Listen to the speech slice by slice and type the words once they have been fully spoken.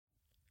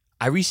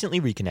I recently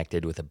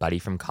reconnected with a buddy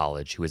from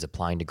college who was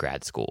applying to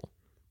grad school.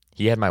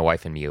 He had my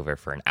wife and me over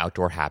for an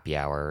outdoor happy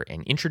hour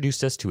and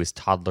introduced us to his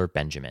toddler,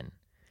 Benjamin.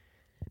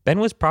 Ben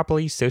was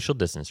properly social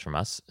distanced from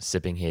us,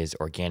 sipping his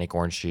organic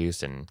orange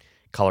juice and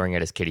coloring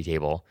at his kiddie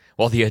table,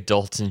 while the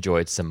adults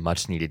enjoyed some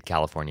much-needed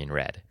Californian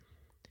red.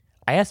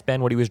 I asked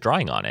Ben what he was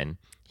drawing on, and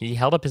he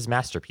held up his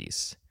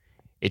masterpiece,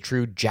 a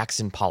true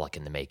Jackson Pollock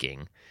in the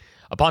making.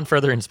 Upon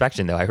further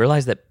inspection, though, I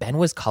realized that Ben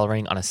was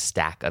coloring on a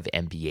stack of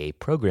MBA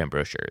program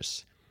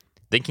brochures.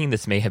 Thinking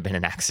this may have been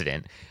an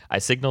accident, I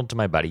signaled to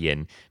my buddy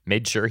and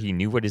made sure he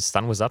knew what his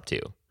son was up to.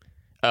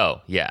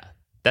 "Oh, yeah,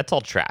 that's all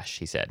trash,"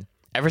 he said.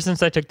 "Ever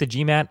since I took the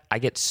GMAT, I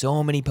get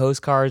so many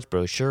postcards,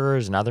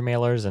 brochures, and other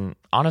mailers, and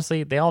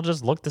honestly, they all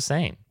just look the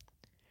same."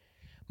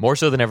 More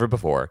so than ever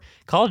before,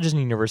 colleges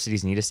and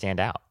universities need to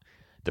stand out.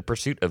 The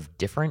pursuit of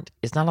different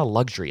is not a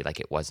luxury like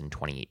it was in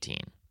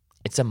 2018.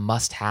 It's a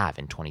must-have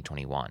in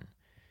 2021.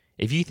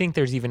 If you think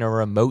there's even a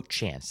remote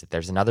chance that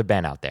there's another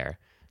Ben out there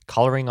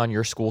coloring on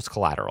your school's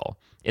collateral,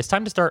 it's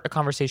time to start a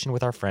conversation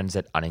with our friends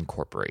at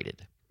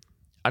Unincorporated.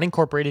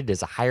 Unincorporated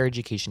is a higher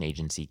education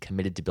agency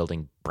committed to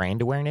building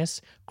brand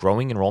awareness,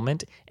 growing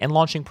enrollment, and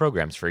launching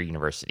programs for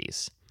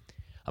universities.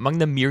 Among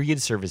the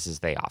myriad services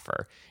they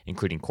offer,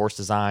 including course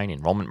design,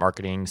 enrollment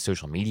marketing,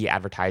 social media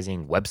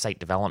advertising, website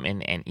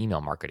development, and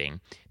email marketing,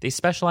 they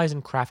specialize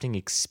in crafting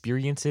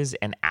experiences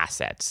and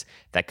assets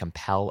that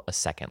compel a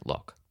second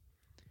look.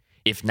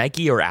 If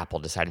Nike or Apple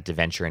decided to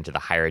venture into the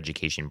higher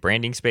education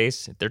branding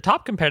space, their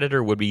top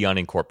competitor would be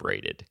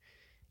Unincorporated.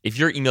 If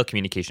your email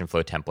communication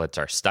flow templates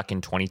are stuck in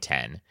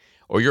 2010,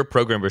 or your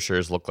program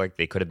brochures look like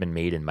they could have been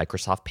made in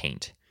Microsoft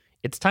Paint,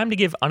 it's time to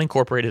give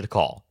Unincorporated a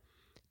call.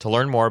 To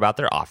learn more about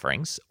their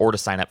offerings, or to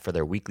sign up for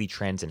their weekly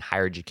trends in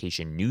higher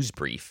education news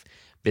brief,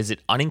 visit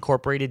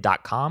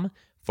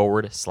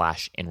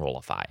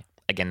unincorporated.com/Enrollify.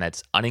 Again,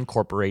 that's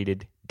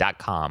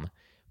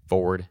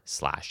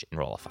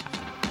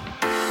unincorporated.com/Enrollify.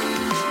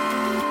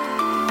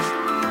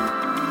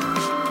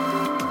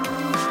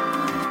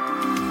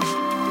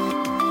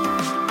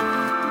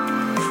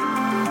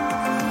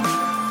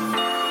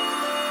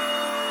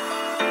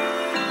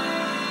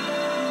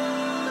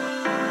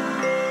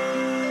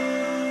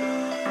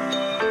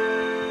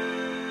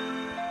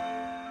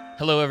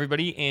 Hello,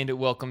 everybody, and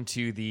welcome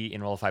to the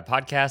Enrollify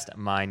podcast.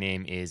 My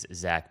name is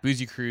Zach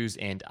Boozy Cruz,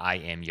 and I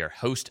am your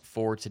host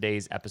for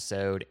today's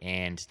episode.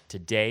 And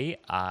today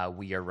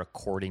we are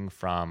recording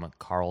from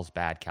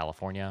Carlsbad,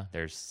 California.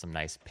 There's some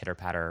nice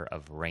pitter-patter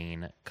of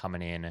rain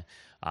coming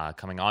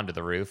onto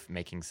the roof,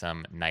 making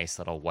some nice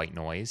little white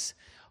noise.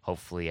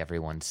 Hopefully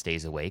everyone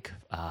stays awake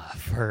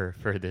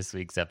for this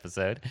week's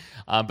episode.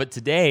 But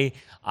today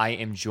I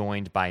am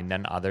joined by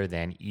none other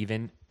than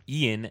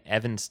Ian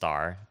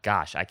Evenstar.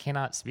 Gosh, I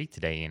cannot speak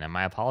today, Ian.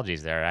 My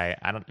apologies there.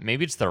 I don't.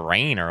 Maybe it's the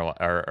rain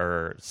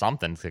or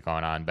something's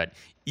going on. But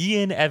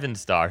Ian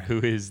Evenstar, who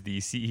is the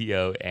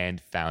CEO and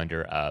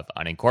founder of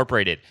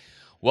Unincorporated.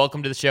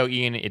 Welcome to the show,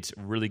 Ian. It's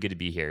really good to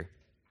be here.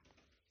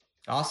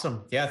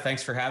 Awesome. Yeah,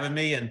 thanks for having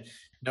me. And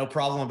no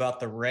problem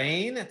about the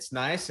rain. It's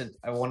nice. And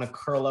I want to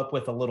curl up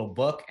with a little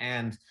book,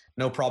 and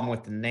no problem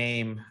with the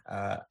name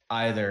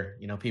either.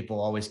 You know, people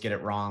always get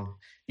it wrong.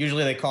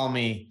 Usually they call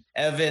me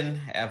Evan.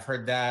 I've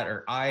heard that,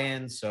 or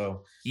Ian.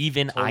 So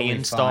even totally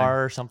Ian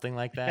Star or something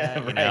like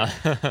that. You know,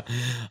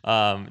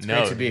 it's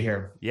great to be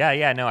here.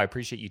 Yeah. No, I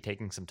appreciate you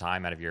taking some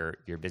time out of your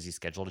busy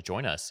schedule to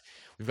join us.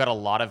 We've got a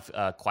lot of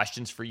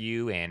questions for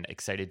you, and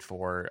excited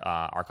for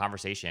our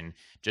conversation.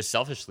 Just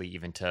selfishly,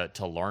 even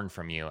to learn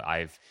from you.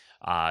 I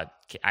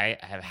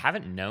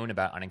haven't known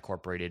about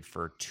Unincorporated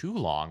for too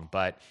long,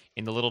 but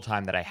in the little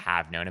time that I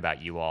have known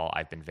about you all,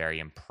 I've been very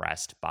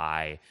impressed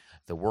by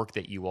the work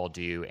that you all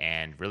do,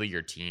 and really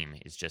your team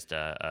is just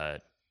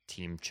a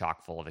team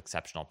chock full of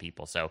exceptional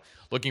people. So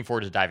looking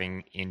forward to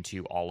diving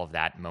into all of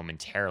that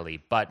momentarily.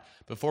 But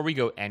before we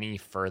go any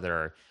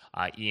further,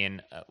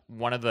 Ian,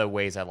 one of the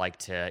ways I like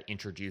to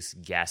introduce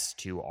guests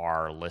to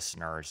our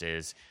listeners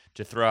is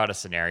to throw out a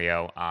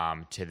scenario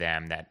to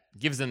them that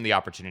gives them the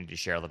opportunity to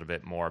share a little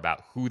bit more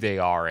about who they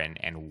are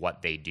and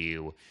what they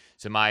do.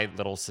 So my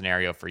little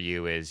scenario for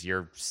you is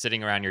you're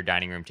sitting around your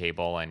dining room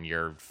table and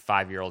your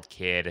 5-year-old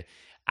kid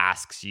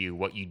asks you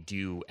what you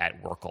do at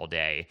work all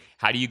day.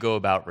 How do you go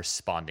about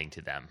responding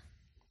to them?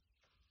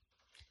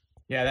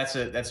 Yeah, that's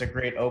a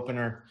great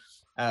opener.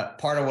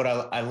 Part of what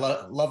I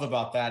love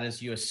about that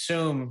is you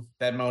assume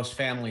that most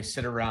families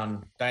sit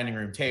around dining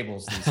room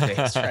tables these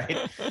days,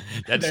 right?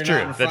 That's They're true.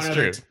 Not in front That's of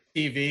true. Their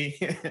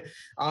TV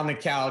on the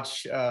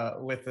couch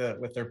with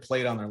their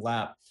plate on their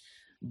lap.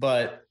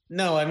 But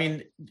no, I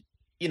mean,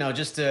 you know,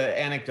 just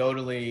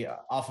anecdotally,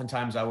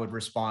 oftentimes I would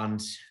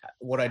respond.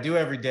 What I do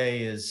every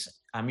day is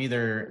I'm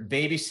either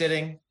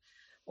babysitting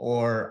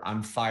or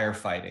I'm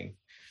firefighting.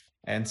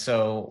 And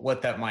so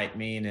what that might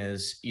mean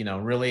is, you know,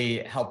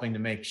 really helping to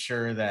make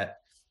sure that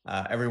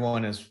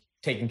everyone is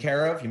taken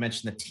care of. You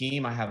mentioned the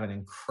team. I have an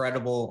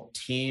incredible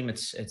team.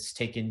 It's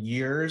taken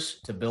years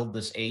to build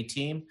this A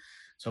team.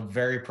 So I'm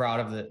very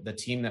proud of the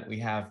team that we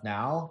have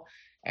now.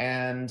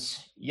 And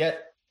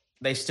yet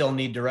they still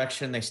need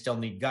direction, they still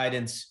need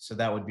guidance. So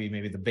that would be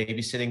maybe the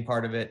babysitting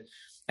part of it.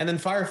 And then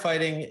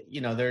firefighting,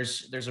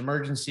 there's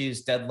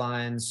emergencies,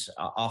 deadlines.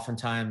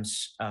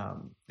 Oftentimes,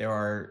 there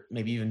are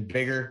maybe even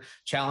bigger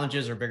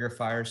challenges or bigger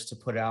fires to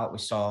put out. We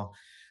saw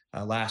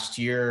last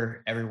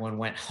year, everyone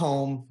went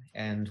home,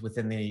 and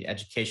within the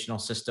educational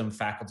system,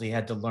 faculty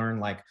had to learn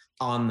like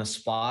on the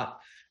spot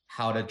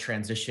how to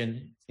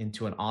transition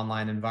into an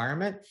online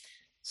environment.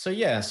 So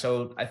yeah,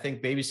 so I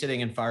think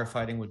babysitting and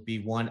firefighting would be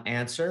one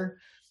answer.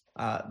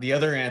 The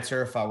other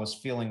answer, if I was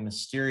feeling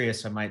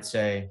mysterious, I might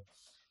say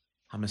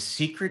I'm a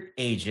secret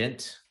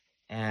agent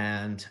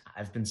and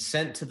I've been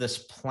sent to this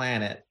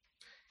planet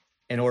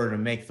in order to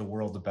make the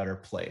world a better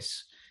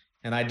place.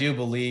 And I do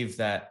believe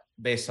that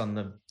based on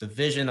the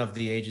vision of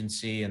the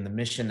agency and the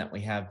mission that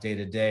we have day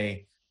to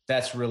day,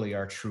 that's really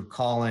our true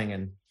calling.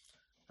 And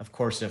of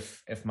course,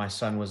 if my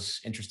son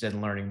was interested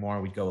in learning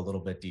more, we'd go a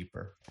little bit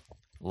deeper.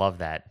 Love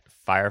that.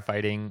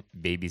 Firefighting,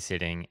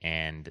 babysitting,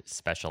 and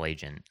special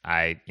agent.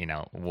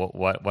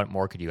 What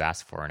more could you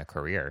ask for in a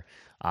career?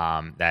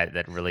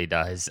 That really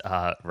does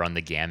run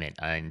the gamut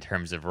in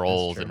terms of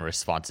roles and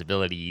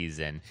responsibilities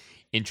and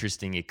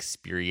interesting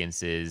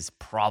experiences,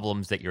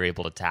 problems that you're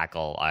able to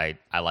tackle. I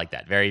like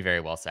that. Very,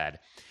 very well said.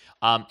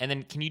 And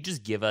then can you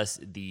just give us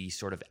the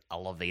sort of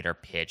elevator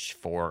pitch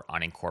for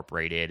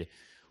Unincorporated?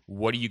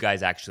 What do you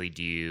guys actually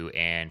do?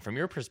 And from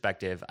your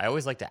perspective, I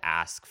always like to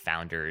ask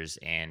founders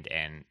and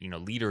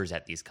leaders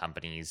at these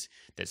companies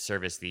that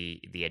service the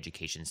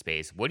education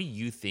space, what do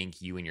you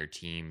think you and your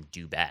team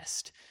do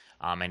best?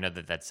 I know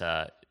that that's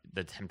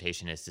the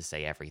temptation is to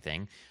say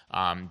everything,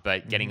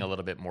 but getting a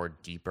little bit more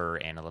deeper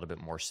and a little bit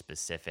more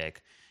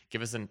specific,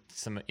 give us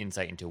some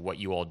insight into what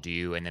you all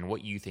do and then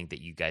what you think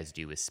that you guys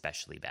do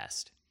especially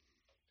best.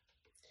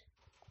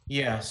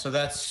 Yeah, so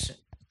that's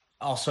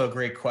also a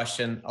great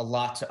question. A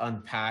lot to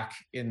unpack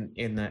in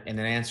an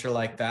answer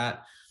like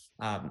that.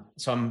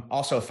 So I'm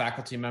also a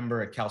faculty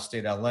member at Cal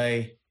State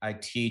LA. I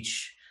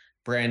teach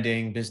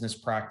branding, business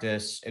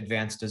practice,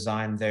 advanced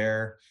design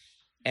there,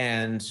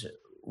 and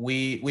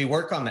we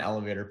work on the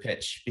elevator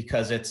pitch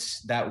because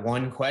it's that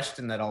one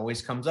question that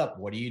always comes up.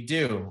 What do you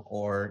do?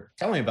 Or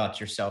tell me about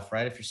yourself,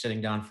 right? If you're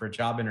sitting down for a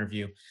job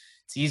interview,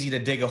 it's easy to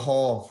dig a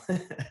hole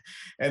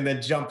and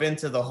then jump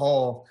into the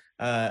hole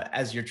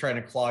as you're trying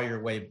to claw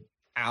your way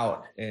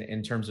out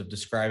in terms of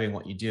describing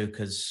what you do,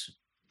 because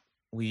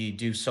we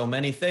do so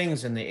many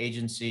things and the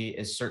agency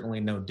is certainly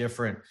no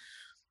different.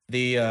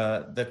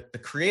 The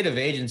creative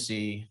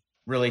agency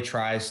really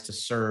tries to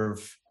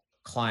serve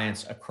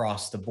clients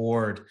across the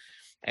board.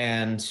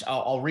 And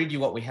I'll read you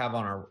what we have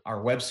on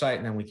our website,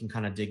 and then we can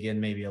kind of dig in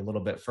maybe a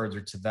little bit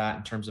further to that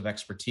in terms of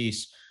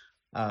expertise.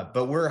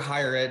 But we're a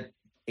higher ed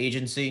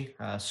agency,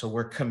 so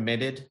we're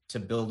committed to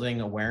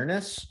building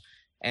awareness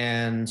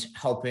and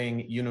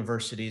helping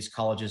universities,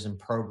 colleges, and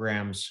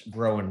programs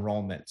grow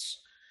enrollments.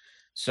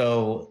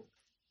 So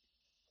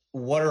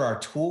what are our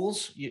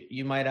tools,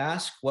 you might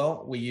ask?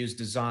 Well, we use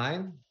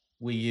design,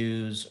 we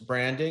use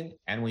branding,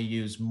 and we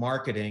use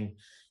marketing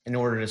in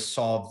order to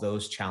solve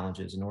those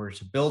challenges, in order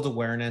to build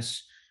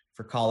awareness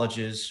for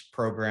colleges,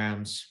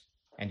 programs,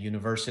 and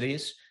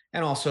universities,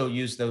 and also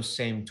use those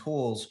same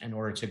tools in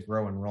order to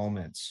grow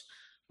enrollments.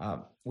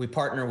 We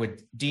partner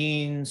with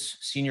deans,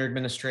 senior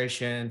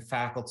administration,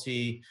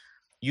 faculty.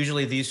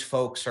 Usually these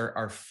folks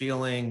are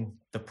feeling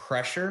the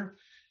pressure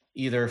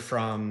either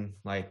from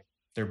like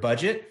their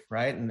budget,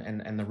 right?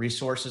 And the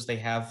resources they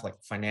have like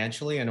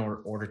financially in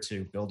order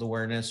to build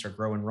awareness or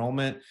grow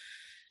enrollment.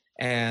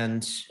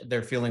 And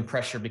they're feeling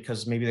pressure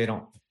because maybe they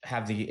don't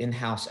have the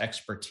in-house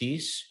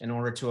expertise in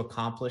order to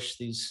accomplish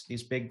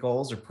these big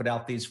goals or put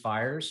out these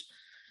fires.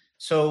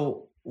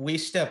 So we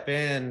step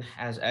in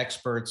as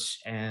experts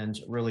and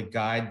really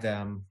guide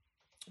them,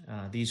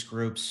 these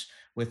groups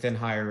within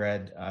higher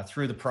ed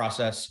through the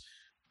process.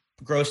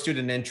 Grow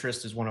student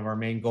interest is one of our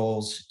main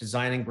goals.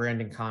 Designing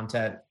branding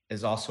content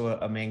is also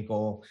a main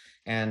goal.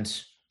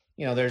 And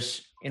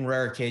there's in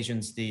rare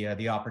occasions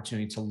the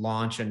opportunity to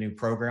launch a new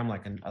program,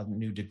 like a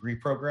new degree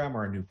program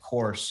or a new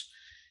course.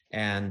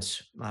 And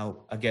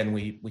again,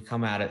 we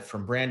come at it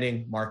from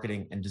branding,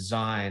 marketing, and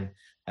design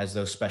as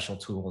those special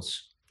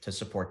tools to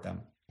support them.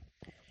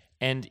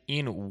 And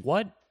Ian,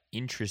 what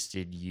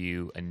interested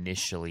you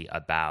initially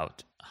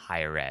about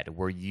higher ed?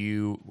 Were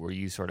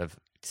you sort of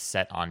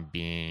set on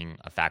being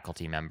a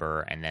faculty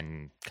member and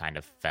then kind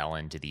of fell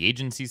into the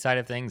agency side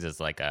of things as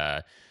like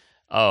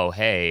oh,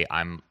 hey,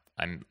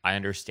 I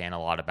understand a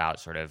lot about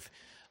sort of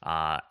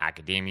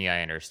academia.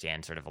 I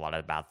understand sort of a lot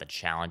about the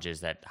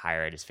challenges that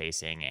higher ed is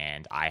facing,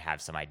 and I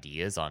have some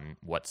ideas on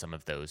what some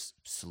of those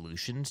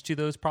solutions to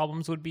those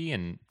problems would be.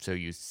 And so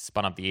you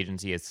spun up the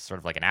agency as sort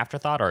of like an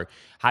afterthought, or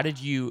how did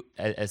you,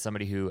 as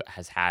somebody who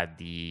has had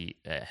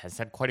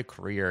quite a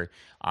career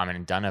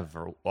and done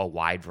a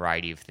wide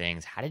variety of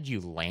things, how did you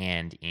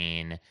land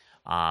in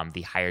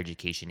the higher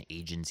education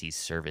agency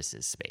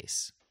services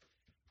space?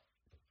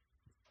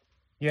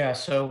 Yeah,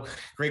 so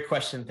great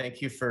question. Thank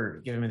you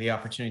for giving me the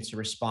opportunity to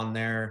respond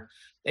there.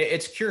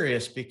 It's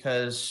curious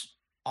because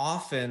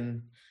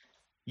often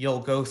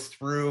you'll go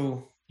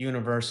through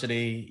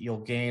university,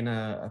 you'll gain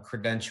a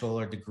credential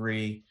or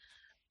degree,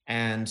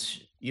 and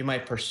you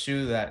might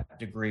pursue that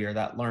degree or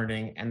that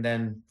learning and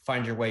then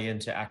find your way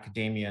into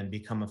academia and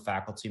become a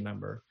faculty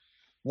member.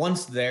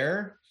 Once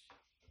there,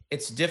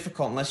 it's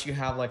difficult unless you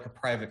have like a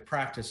private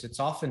practice. It's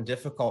often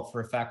difficult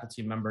for a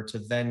faculty member to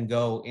then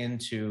go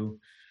into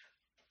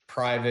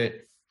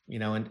private,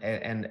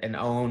 and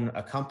own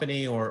a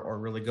company or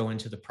really go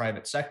into the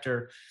private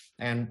sector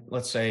and,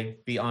 let's say,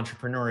 be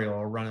entrepreneurial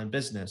or run a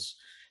business.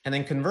 And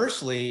then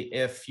conversely,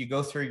 if you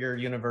go through your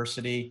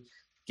university,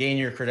 gain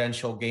your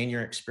credential, gain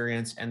your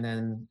experience, and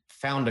then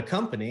found a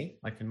company,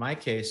 like in my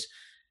case,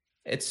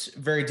 it's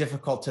very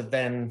difficult to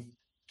then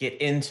get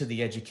into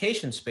the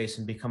education space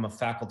and become a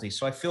faculty.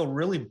 So I feel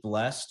really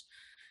blessed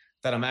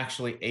that I'm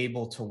actually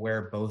able to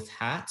wear both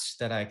hats,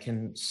 that I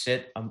can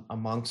sit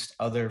amongst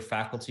other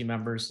faculty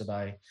members that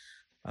I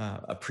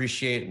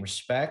appreciate and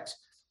respect,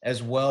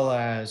 as well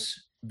as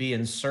be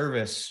in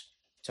service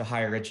to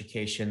higher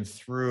education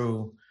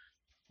through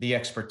the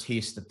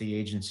expertise that the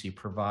agency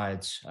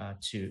provides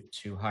to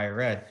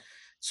higher ed.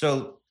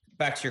 So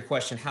back to your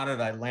question, how did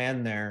I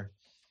land there?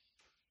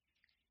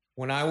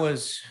 When I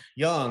was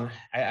young,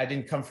 I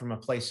didn't come from a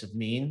place of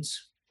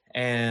means,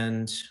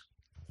 and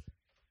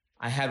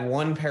I had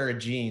one pair of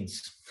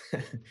jeans.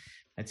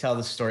 I tell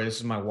this story. This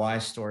is my why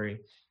story.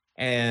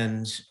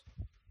 And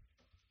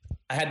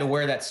I had to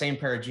wear that same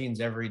pair of jeans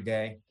every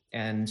day.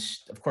 And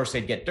of course,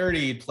 they'd get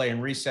dirty. You'd play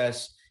in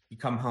recess. You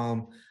come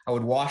home. I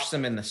would wash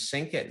them in the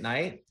sink at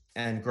night.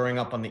 And growing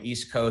up on the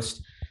East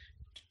Coast,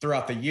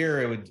 throughout the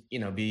year, it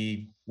would,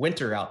 be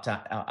winter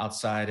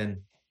outside.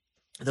 And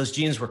those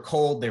jeans were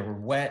cold. They were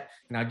wet.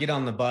 And I'd get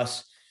on the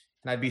bus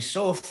and I'd be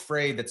so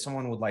afraid that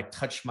someone would like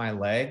touch my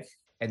leg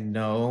and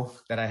know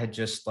that I had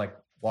just like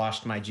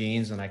washed my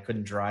jeans and I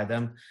couldn't dry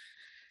them.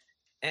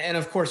 And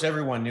of course,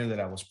 everyone knew that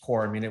I was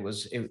poor. I mean,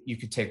 you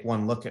could take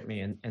one look at me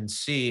and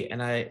see.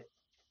 And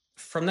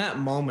from that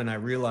moment, I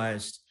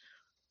realized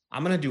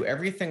I'm going to do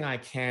everything I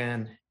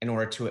can in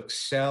order to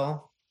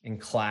excel in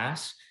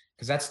class,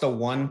 because that's the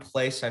one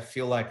place I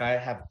feel like I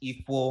have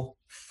equal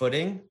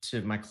footing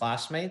to my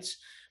classmates.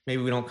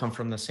 Maybe we don't come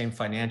from the same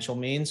financial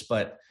means,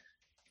 but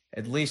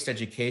at least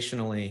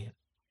educationally,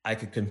 I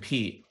could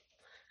compete.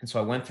 And so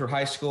I went through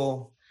high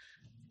school,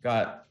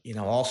 got,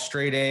 all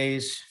straight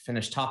A's,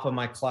 finished top of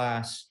my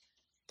class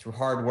through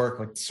hard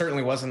work. I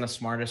certainly wasn't the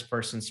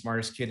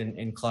smartest kid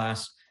in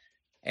class.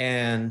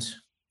 And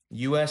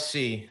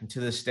USC, and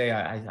to this day,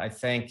 I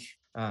thank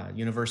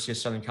University of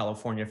Southern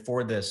California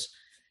for this.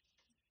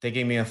 They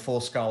gave me a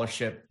full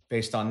scholarship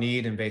based on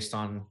need and based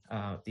on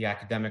the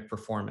academic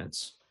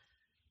performance.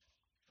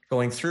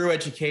 Going through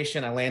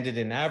education, I landed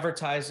in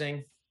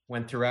advertising,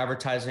 went through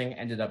advertising,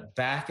 ended up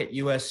back at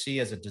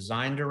USC as a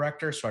design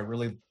director. So I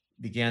really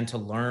began to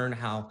learn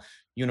how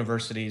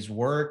universities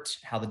worked,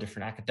 how the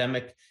different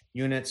academic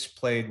units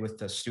played with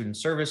the student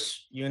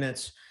service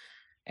units.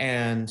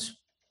 And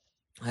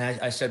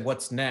I said,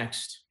 what's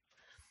next?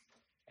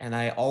 And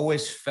I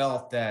always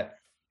felt that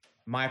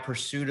my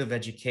pursuit of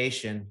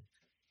education,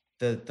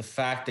 the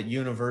fact that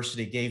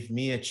university gave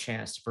me a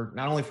chance to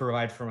not only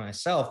provide for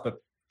myself, but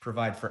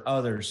provide for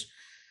others,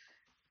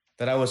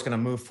 that I was going to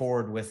move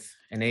forward with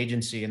an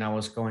agency and I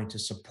was going to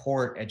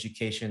support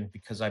education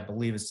because I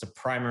believe it's the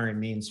primary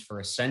means for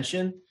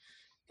ascension.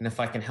 And if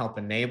I can help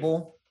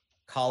enable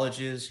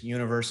colleges,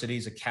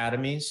 universities,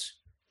 academies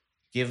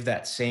give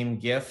that same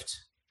gift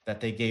that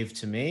they gave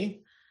to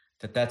me,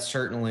 that's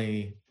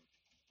certainly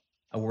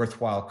a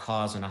worthwhile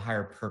cause and a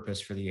higher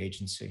purpose for the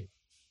agency.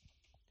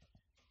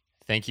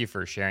 Thank you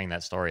for sharing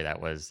that story.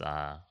 That was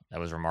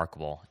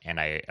remarkable, and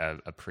I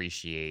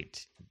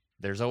appreciate.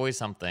 There's always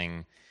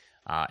something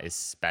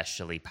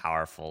especially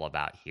powerful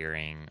about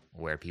hearing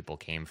where people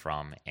came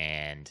from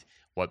and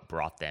what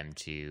brought them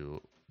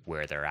to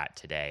where they're at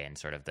today, and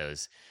sort of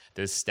those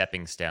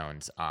stepping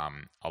stones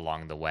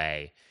along the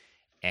way.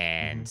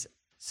 And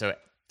so,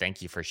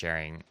 thank you for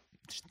sharing.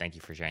 Thank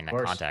you for sharing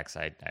that context.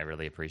 I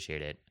really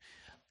appreciate it.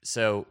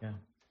 So,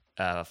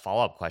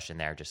 follow-up question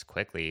there, just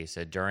quickly.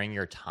 So, during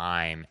your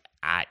time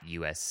at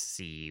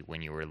USC,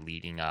 when you were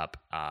leading up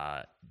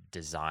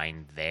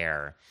design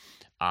there,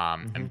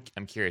 I'm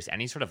curious,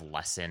 any sort of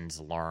lessons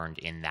learned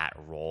in that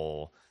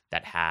role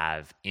that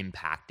have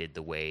impacted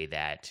the way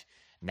that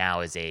now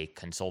as a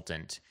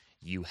consultant,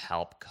 you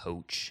help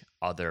coach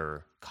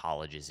other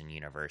colleges and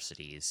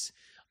universities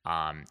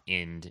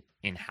in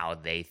how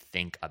they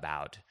think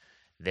about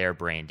their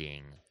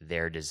branding,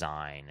 their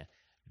design,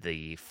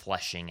 the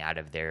fleshing out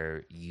of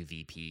their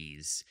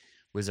UVPs?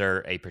 Was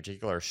there a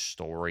particular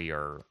story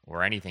or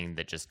anything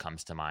that just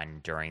comes to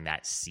mind during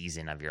that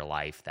season of your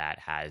life that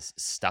has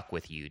stuck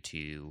with you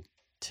to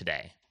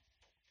today?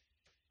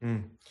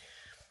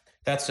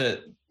 That's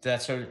a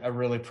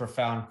really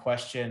profound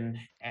question,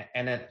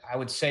 and I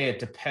would say it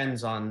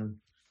depends on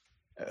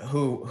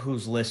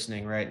who's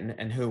listening, right,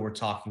 and who we're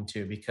talking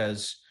to,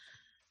 because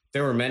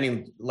there were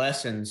many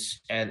lessons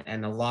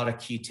and a lot of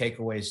key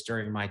takeaways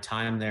during my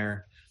time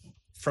there.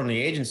 From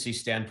the agency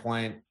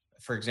standpoint,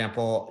 for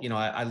example,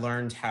 I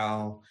learned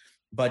how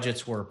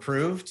budgets were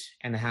approved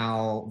and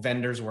how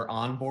vendors were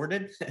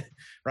onboarded,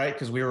 right?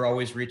 Because we were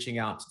always reaching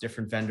out to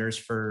different vendors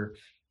for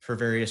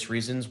various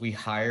reasons. We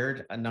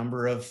hired a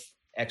number of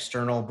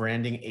external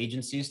branding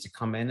agencies to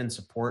come in and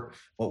support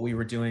what we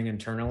were doing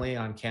internally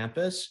on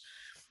campus.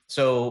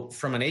 So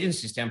from an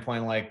agency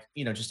standpoint, like,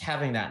 just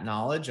having that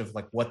knowledge of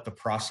like what the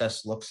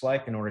process looks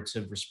like in order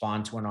to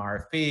respond to an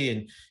RFP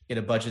and get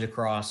a budget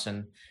across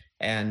and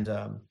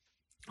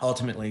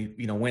ultimately,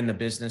 win the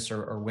business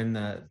or win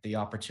the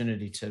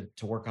opportunity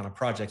to work on a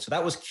project. So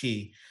that was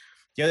key.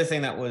 The other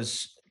thing that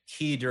was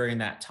key during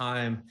that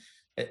time,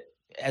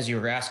 as you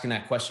were asking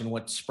that question,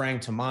 what sprang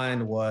to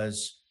mind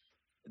was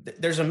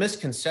there's a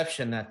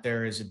misconception that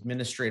there is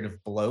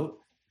administrative bloat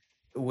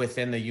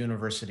within the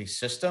university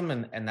system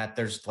and that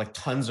there's like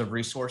tons of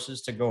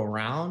resources to go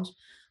around.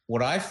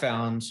 What I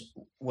found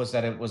was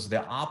that it was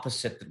the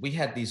opposite, that we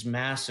had these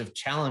massive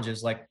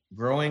challenges like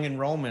growing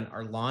enrollment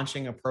or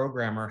launching a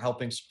program or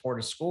helping support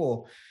a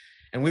school.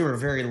 And we were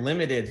very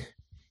limited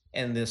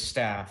in this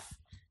staff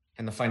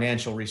and the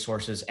financial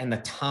resources and the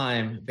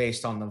time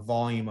based on the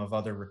volume of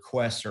other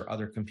requests or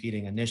other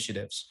competing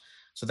initiatives.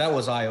 So that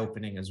was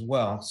eye-opening as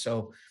well.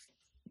 So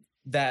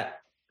that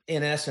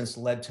in essence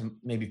led to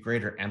maybe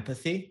greater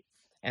empathy,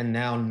 and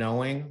now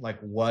knowing like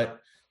what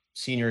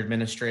senior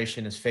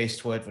administration is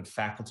faced with, what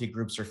faculty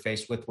groups are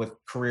faced with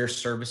career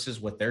services,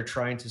 what they're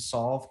trying to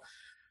solve,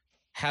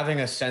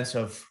 having a sense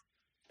of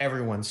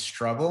everyone's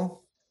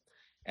struggle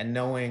and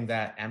knowing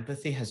that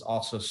empathy has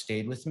also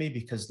stayed with me,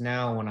 because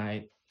now when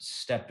I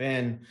step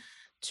in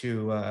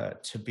to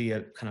be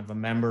a kind of a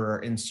member or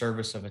in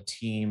service of a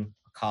team,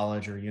 a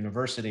college or a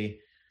university,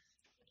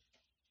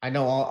 I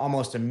know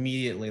almost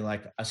immediately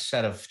like a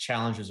set of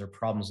challenges or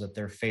problems that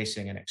they're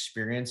facing and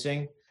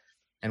experiencing,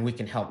 and we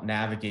can help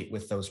navigate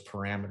with those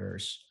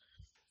parameters.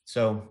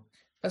 So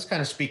that's kind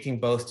of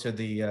speaking both to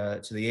the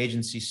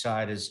agency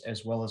side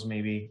as well as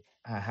maybe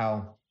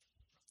how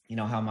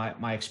how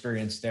my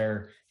experience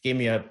there gave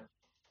me a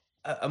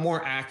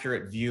more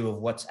accurate view of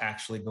what's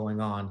actually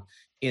going on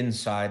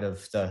inside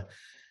of the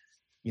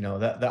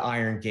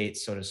iron gate,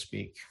 so to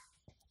speak.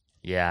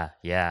 Yeah,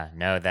 yeah.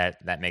 No,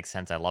 that makes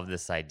sense. I love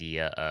this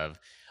idea of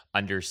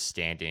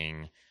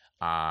understanding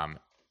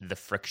the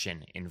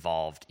friction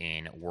involved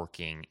in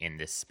working in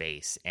this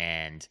space.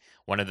 And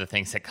one of the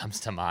things that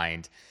comes to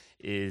mind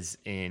is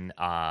in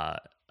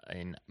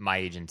my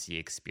agency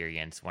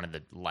experience, one of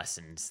the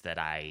lessons that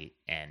I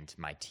and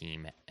my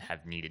team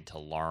have needed to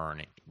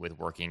learn with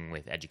working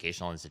with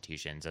educational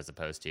institutions as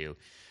opposed to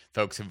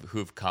folks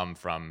who've come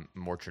from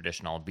more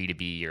traditional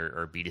B2B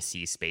or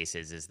B2C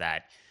spaces is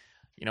that,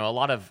 a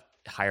lot of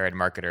higher ed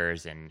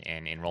marketers and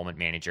enrollment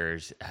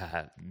managers,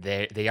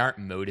 they aren't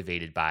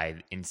motivated by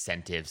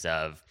incentives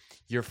of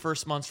your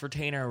first month's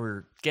retainer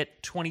or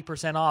get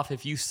 20% off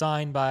if you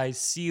sign by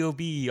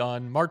COB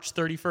on March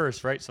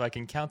 31st, right? So I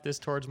can count this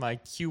towards my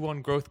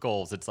Q1 growth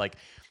goals. It's like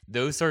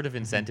those sort of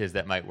incentives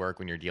that might work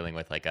when you're dealing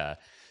with like a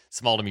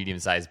small to medium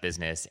sized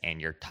business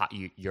and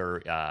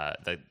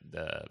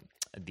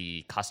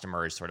the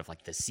customer is sort of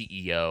like the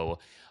CEO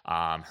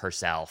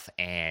herself,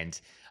 and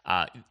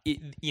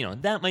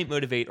that might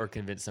motivate or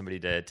convince somebody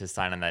to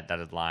sign on that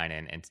dotted line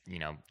and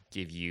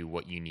give you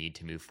what you need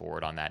to move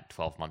forward on that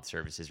 12-month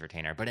services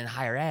retainer. But in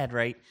higher ed,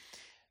 right,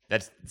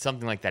 that's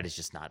something like that is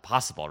just not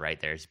possible, right?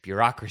 There's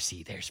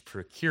bureaucracy, there's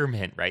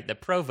procurement, right? The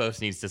provost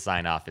needs to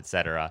sign off, et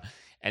cetera.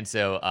 And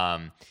so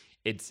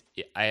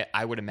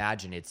I would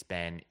imagine it's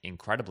been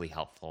incredibly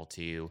helpful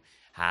to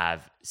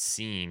have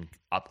seen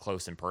up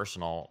close and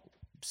personal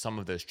some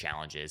of those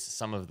challenges,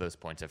 some of those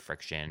points of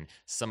friction,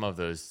 some of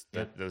those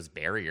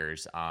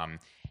barriers,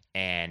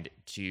 and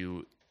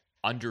to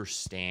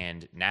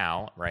understand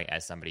now, right,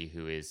 as somebody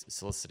who is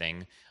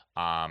soliciting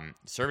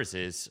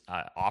services,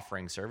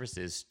 offering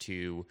services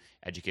to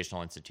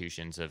educational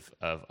institutions of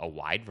a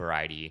wide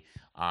variety,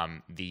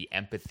 the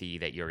empathy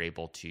that you're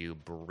able to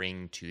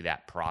bring to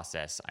that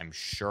process, I'm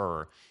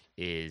sure,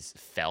 is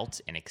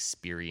felt and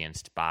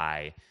experienced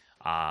by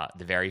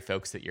the very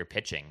folks that you're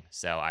pitching.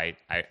 So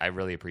I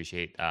really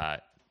appreciate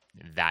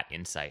that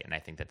insight, and I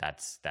think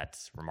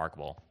that's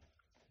remarkable.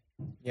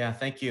 Yeah,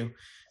 thank you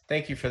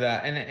for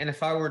that. And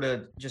if I were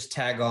to just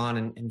tag on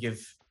and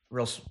give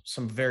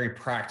some very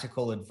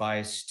practical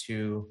advice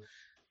to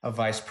a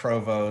vice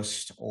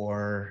provost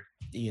or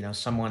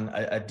someone,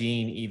 a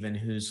dean even,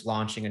 who's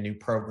launching a new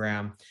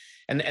program,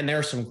 and there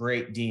are some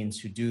great deans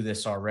who do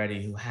this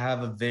already, who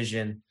have a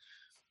vision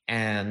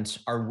and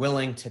are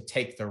willing to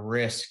take the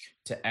risk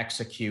to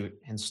execute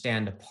and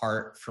stand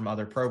apart from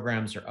other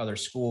programs or other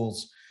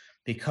schools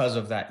because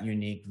of that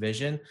unique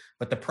vision.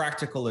 But the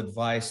practical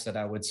advice that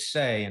I would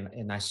say,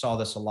 and I saw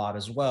this a lot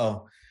as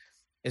well,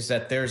 is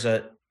that there's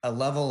a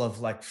level of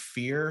like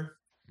fear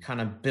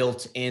kind of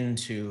built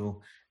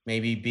into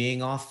maybe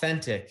being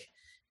authentic,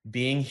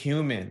 being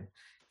human,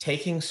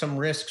 taking some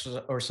risks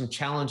or some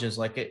challenges.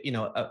 Like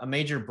a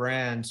major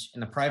brand in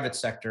the private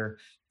sector,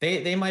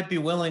 they might be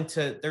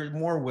they're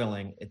more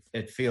willing,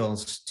 it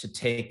feels, to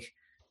take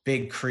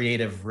big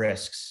creative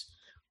risks.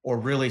 or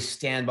really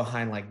stand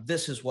behind, like,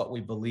 this is what we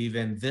believe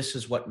in, this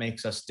is what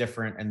makes us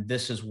different, and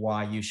this is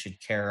why you should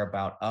care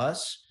about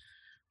us.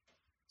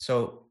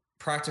 So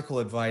practical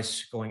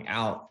advice going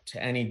out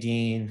to any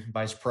dean,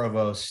 vice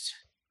provost,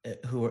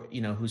 who are,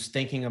 who's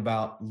thinking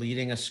about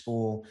leading a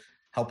school,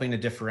 helping to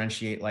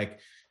differentiate, like,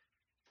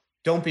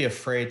 don't be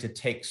afraid to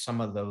take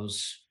some of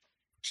those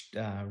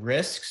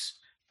risks.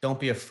 Don't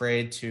be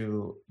afraid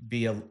to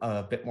be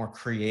a bit more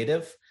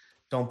creative.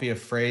 Don't be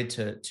afraid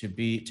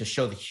to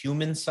show the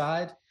human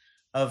side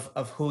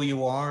of who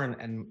you are,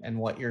 and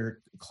what your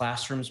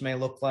classrooms may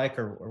look like,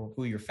 or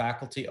who your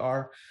faculty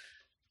are.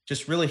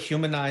 Just really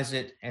humanize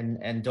it,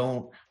 and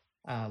don't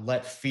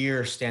let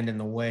fear stand in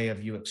the way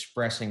of you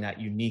expressing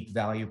that unique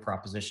value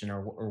proposition,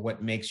 or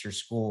what makes your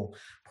school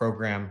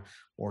program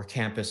or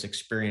campus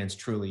experience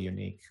truly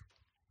unique.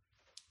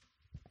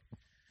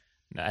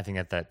 I think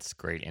that that's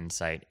great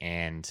insight.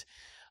 And,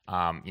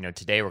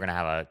 today we're going to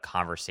have a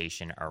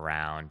conversation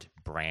around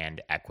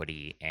brand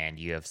equity, and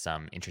you have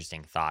some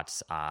interesting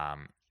thoughts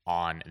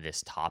on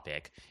this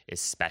topic,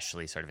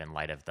 especially sort of in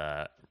light of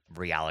the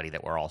reality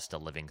that we're all still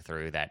living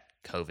through, that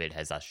COVID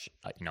has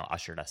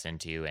ushered us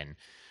into. And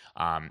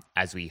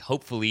as we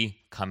hopefully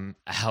come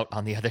out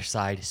on the other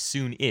side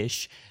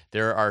soon-ish,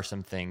 there are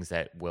some things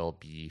that will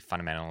be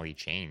fundamentally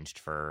changed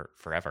for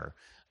forever.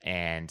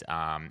 And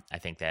I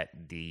think that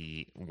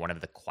one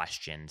of the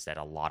questions that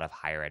a lot of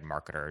higher ed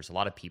marketers, a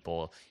lot of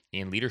people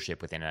in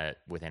leadership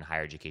within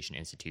higher education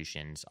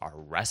institutions are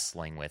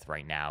wrestling with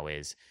right now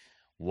is,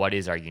 what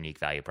is our unique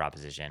value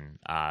proposition?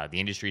 The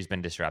industry has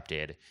been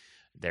disrupted.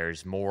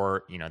 There's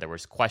more, there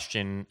was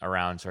question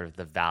around sort of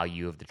the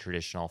value of the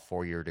traditional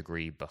 4-year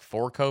degree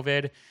before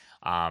COVID.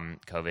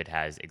 COVID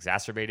has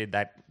exacerbated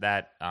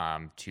that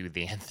to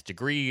the nth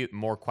degree.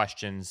 More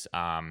questions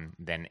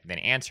than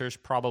answers,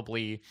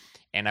 probably.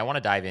 And I want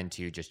to dive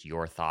into just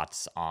your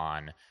thoughts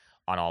on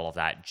all of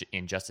that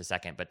in just a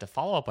second. But to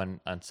follow up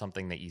on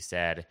something that you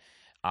said,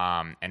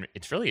 and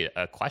it's really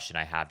a question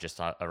I have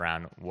just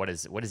around what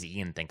does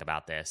Ian think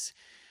about this?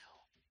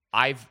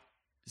 I've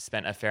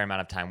spent a fair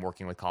amount of time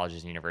working with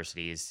colleges and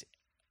universities,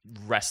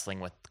 wrestling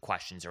with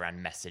questions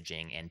around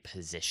messaging and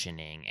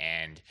positioning,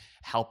 and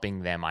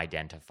helping them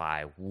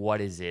identify what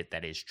is it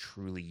that is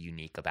truly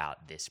unique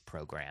about this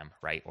program,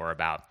 right? Or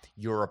about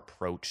your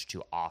approach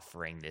to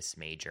offering this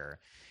major.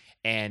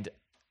 And,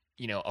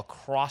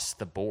 across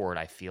the board,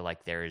 I feel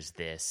like there is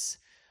this,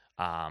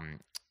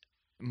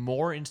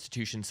 more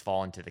institutions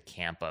fall into the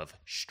camp of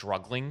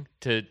struggling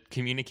to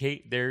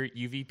communicate their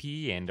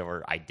UVP and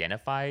or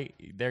identify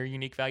their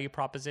unique value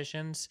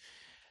propositions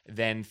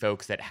than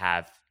folks that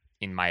have,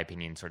 in my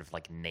opinion, sort of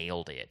like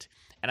nailed it.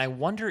 And I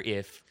wonder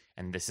if,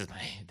 and this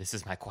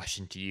is my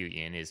question to you,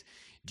 Ian, is,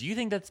 do you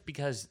think that's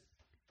because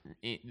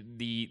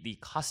the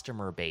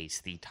customer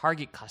base, the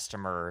target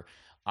customer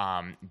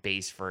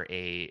base for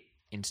a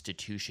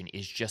institution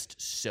is just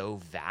so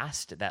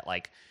vast that,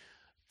 like,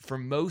 for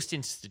most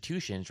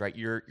institutions, right,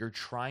 you're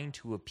trying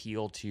to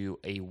appeal to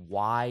a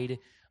wide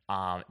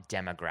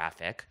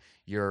demographic.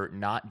 You're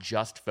not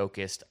just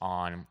focused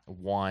on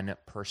one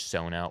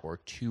persona or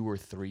 2 or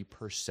 3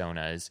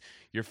 personas.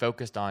 You're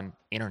focused on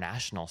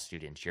international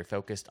students. You're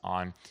focused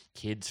on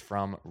kids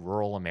from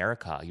rural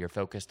America. You're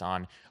focused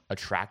on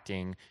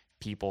attracting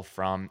people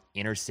from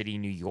inner city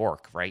New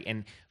York, right?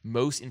 And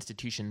most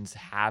institutions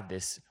have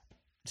this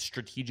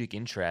strategic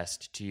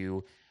interest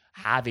to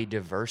have a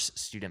diverse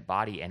student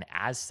body, and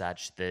as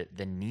such, the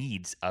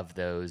needs of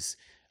those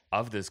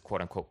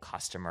quote unquote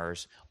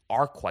customers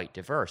are quite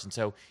diverse. And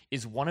so,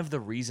 is one of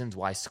the reasons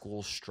why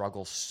schools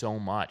struggle so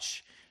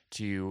much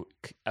to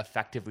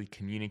effectively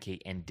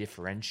communicate and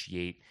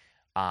differentiate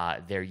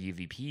their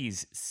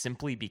UVPs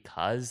simply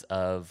because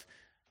of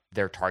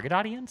their target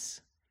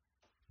audience?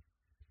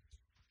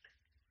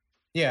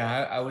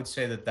 Yeah, I would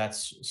say that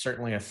that's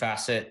certainly a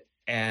facet.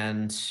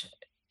 And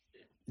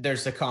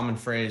there's the common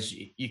phrase,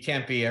 you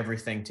can't be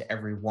everything to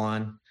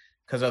everyone,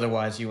 because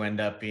otherwise you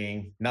end up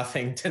being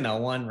nothing to no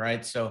one,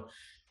 right? So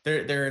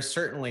there is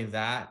certainly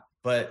that.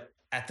 But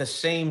at the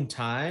same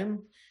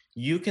time,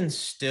 you can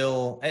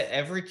still, at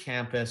every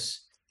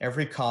campus,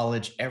 every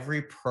college,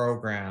 every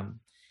program,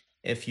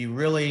 if you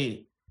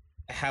really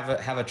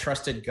have a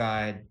trusted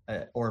guide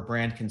or a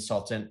brand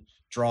consultant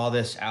draw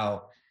this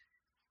out,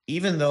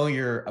 even though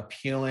you're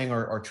appealing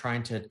or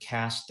trying to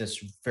cast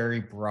this very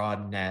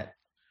broad net,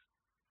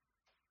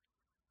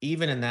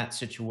 even in that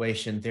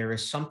situation, there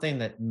is something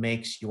that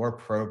makes your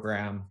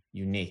program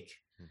unique,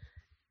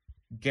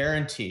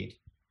 guaranteed.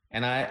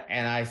 And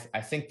I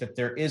think that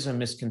there is a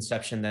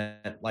misconception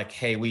that, like,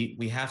 hey,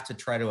 we have to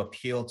try to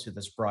appeal to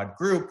this broad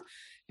group,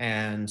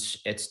 and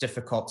it's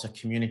difficult to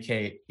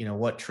communicate,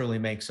 what truly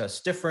makes us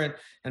different.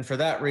 And for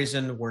that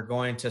reason, we're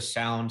going to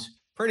sound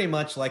pretty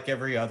much like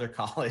every other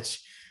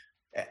college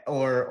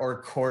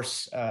or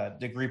course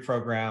degree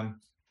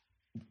program.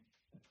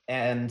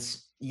 And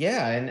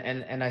yeah,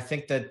 and I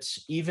think that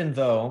even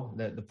though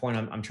the point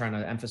I'm trying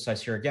to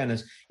emphasize here again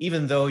is,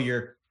 even though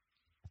you're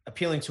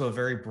appealing to a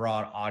very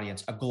broad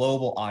audience, a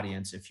global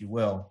audience, if you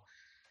will,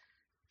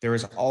 There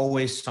is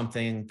always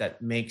something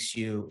that makes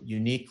you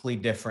uniquely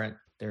different.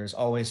 There's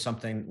always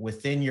something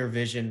within your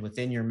vision,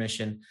 within your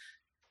mission,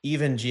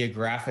 even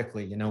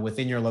geographically,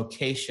 within your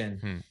location,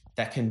 Hmm.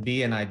 that can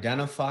be an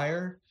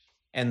identifier.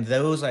 And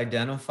those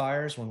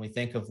identifiers, when we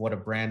think of what a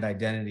brand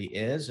identity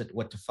is,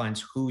 what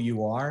defines who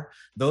you are,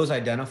 those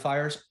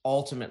identifiers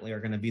ultimately are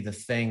going to be the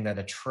thing that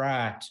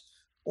attract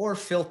or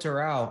filter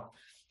out,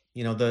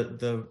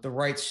 the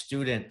right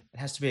student. It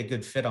has to be a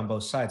good fit on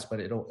both sides, but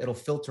it'll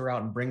filter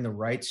out and bring the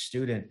right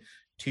student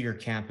to your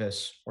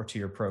campus or to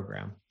your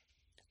program.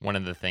 One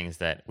of the things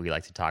that we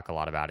like to talk a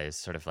lot about is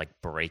sort of like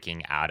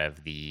breaking out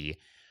of the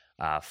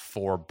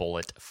four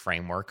bullet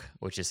framework,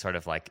 which is sort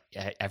of like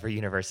every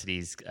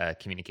university's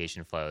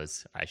communication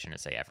flows. I shouldn't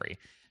say every.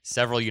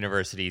 Several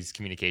universities'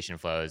 communication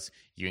flows.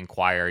 You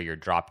inquire, you're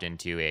dropped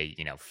into a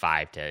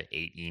 5 to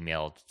 8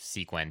 email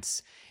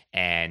sequence,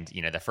 and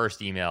the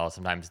first email,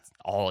 sometimes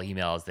all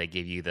emails, they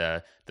give you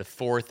the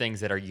four things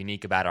that are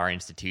unique about our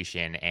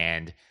institution,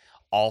 and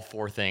all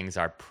four things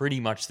are pretty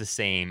much the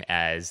same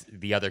as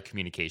the other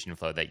communication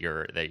flow that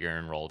you're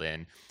enrolled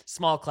in.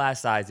 Small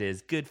class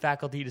sizes, good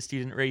faculty to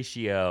student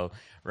ratio,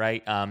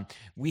 right?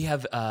 We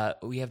have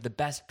the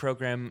best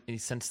program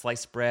since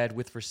sliced bread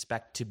with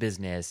respect to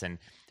business, and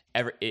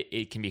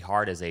it can be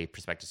hard as a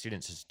prospective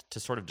student to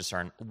sort of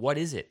discern what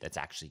is it that's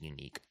actually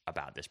unique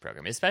about this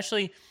program,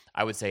 especially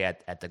I would say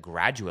at the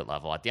graduate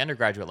level. At the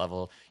undergraduate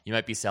level, you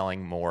might be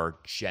selling more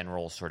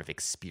general sort of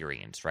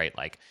experience, right?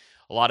 Like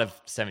a lot of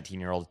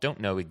 17-year-olds don't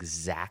know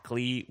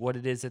exactly what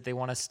it is that they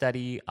want to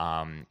study,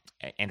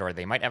 and or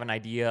they might have an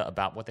idea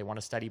about what they want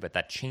to study, but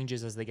that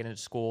changes as they get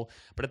into school.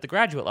 But at the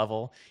graduate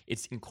level,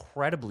 it's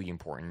incredibly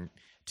important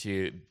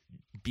to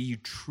be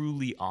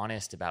truly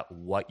honest about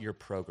what your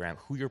program,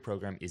 who your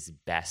program is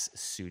best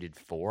suited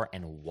for,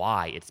 and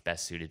why it's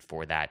best suited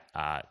for that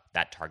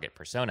target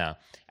persona.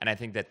 And I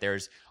think that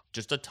there's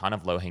just a ton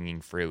of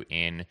low-hanging fruit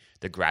in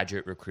the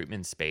graduate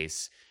recruitment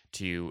space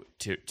to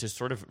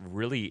sort of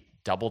really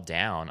double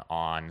down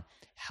on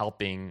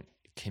helping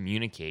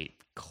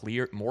communicate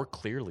more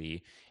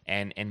clearly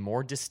and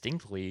more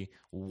distinctly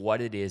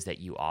what it is that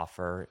you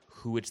offer,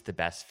 who it's the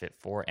best fit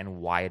for, and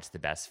why it's the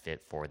best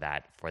fit for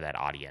that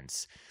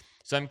audience.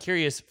 So I'm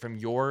curious, from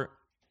your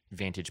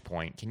vantage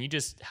point, can you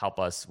just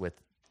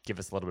give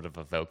us a little bit of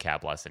a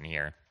vocab lesson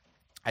here?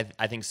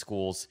 I think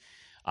schools,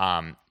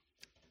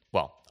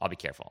 well, I'll be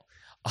careful.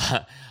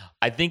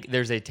 I think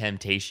there's a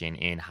temptation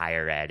in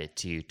higher ed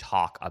to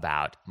talk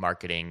about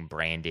marketing,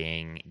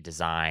 branding,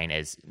 design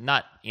as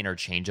not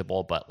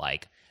interchangeable, but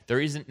like there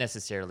isn't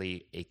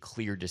necessarily a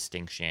clear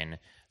distinction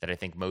that I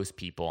think most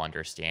people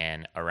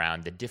understand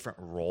around the different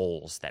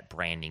roles that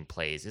branding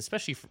plays,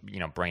 especially for,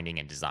 branding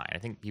and design. I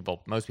think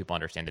most people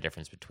understand the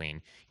difference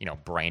between,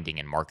 branding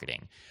and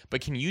marketing.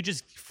 But can you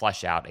just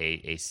flesh out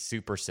a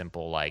super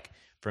simple, like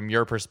from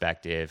your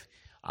perspective,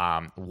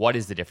 what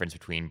is the difference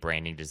between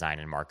branding, design,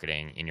 and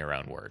marketing in your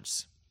own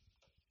words?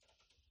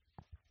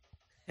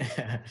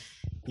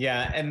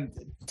 Yeah. And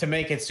to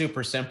make it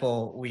super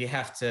simple, we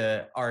have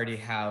to already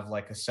have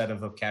like a set of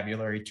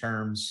vocabulary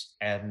terms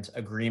and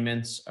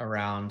agreements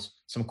around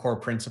some core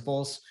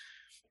principles.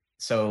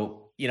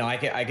 So,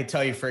 I could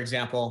tell you, for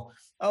example,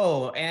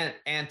 oh,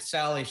 Aunt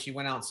Sally, she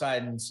went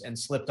outside and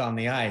slipped on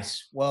the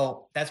ice.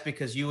 Well, that's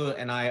because you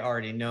and I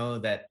already know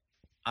that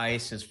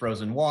ice is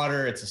frozen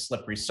water. It's a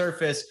slippery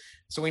surface.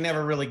 So we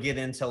never really get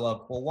into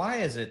like, well, why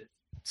is it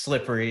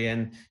slippery?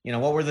 And,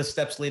 what were the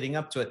steps leading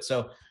up to it?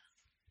 So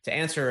to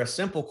answer a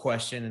simple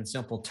question in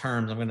simple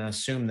terms, I'm going to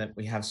assume that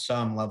we have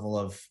some level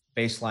of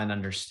baseline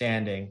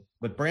understanding.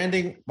 With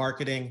branding,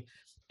 marketing,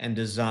 and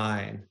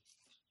design,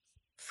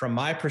 from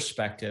my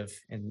perspective,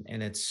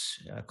 in its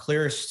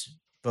clearest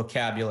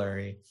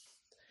vocabulary,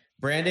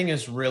 branding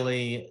is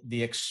really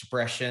the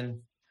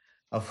expression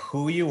of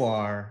who you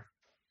are,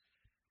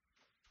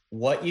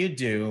 what you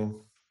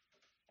do,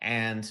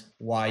 and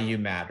why you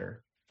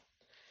matter.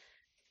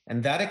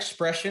 And that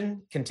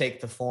expression can take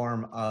the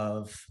form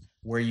of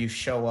where you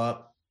show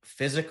up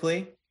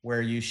physically,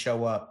 where you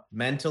show up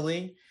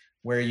mentally,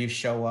 where you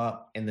show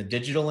up in the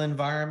digital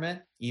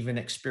environment, even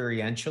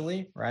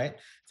experientially, right?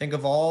 Think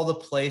of all the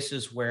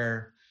places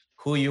where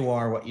who you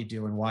are, what you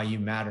do, and why you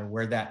matter,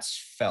 where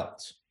that's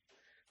felt.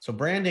 So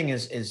branding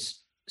is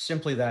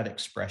simply that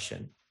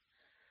expression.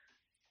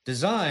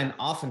 Design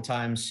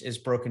oftentimes is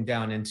broken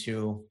down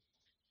into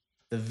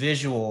the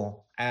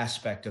visual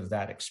aspect of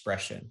that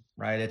expression,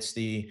 right? It's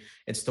the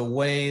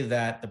way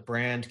that the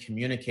brand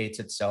communicates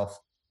itself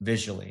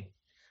visually.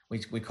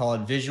 We call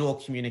it visual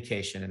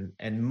communication.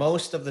 And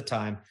most of the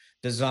time,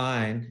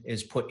 design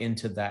is put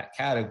into that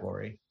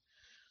category.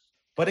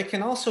 But it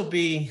can also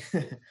be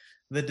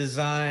the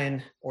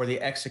design or the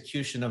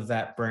execution of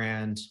that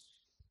brand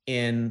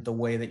in the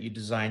way that you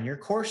design your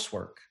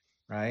coursework,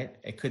 right?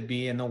 It could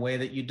be in the way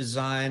that you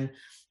design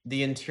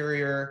the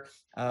interior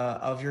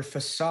of your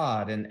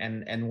facade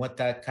and what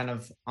that kind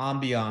of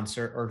ambiance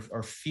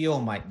or feel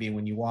might be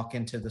when you walk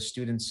into the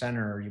student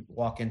center or you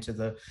walk into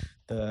the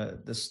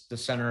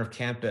center of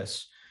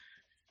campus.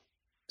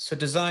 So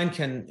design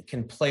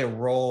can play a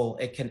role.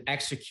 It can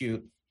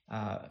execute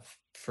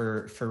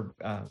for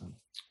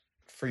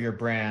your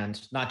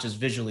brand, not just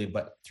visually,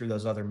 but through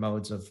those other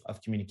modes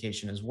of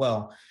communication as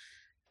well.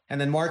 And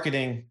then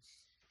marketing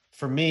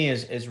for me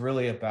is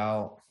really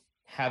about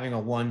having a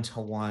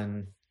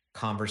one-to-one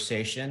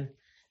conversation.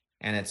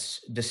 And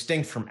it's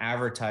distinct from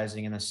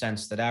advertising in the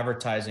sense that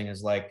advertising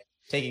is like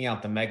taking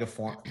out the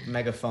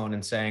megaphone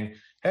and saying,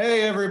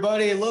 "Hey,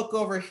 everybody, look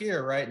over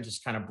here," right? And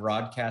just kind of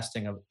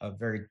broadcasting a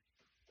very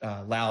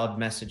loud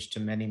message to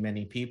many,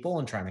 many people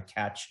and trying to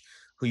catch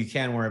who you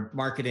can. Where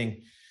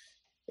marketing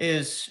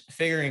is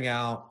figuring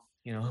out,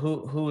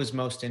 who is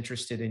most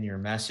interested in your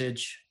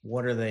message,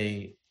 what are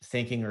they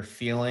thinking or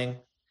feeling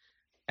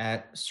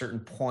at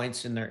certain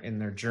points in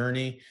their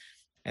journey,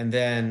 and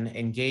then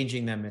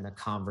engaging them in a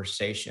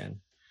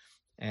conversation,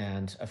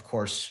 and of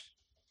course,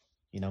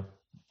 you know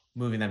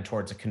moving them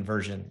towards a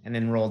conversion, an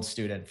enrolled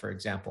student, for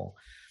example.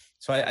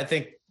 So I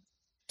think,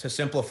 to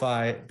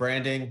simplify,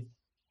 branding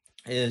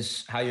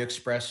is how you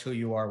express who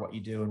you are, what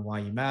you do, and why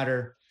you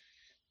matter.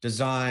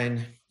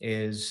 Design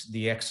is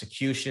the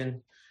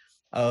execution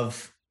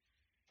of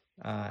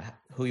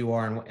who you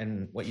are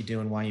and what you do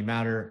and why you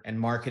matter. And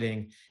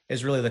marketing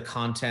is really the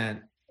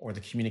content or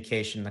the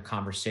communication, the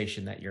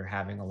conversation that you're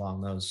having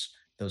along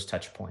those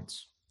touch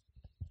points.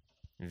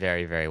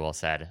 Very, very well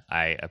said.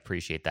 I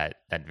appreciate that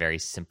very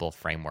simple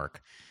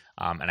framework.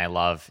 And I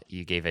love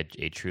you gave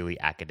a truly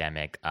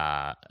academic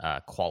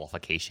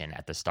qualification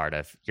at the start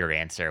of your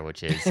answer,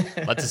 which is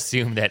let's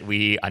assume that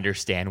we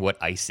understand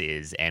what ice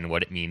is and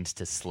what it means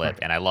to slip.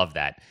 And I love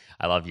that.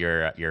 I love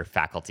your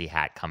faculty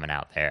hat coming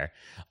out there.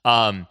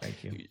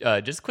 Thank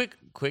you. Just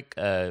quick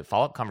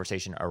follow-up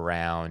conversation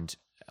around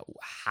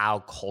how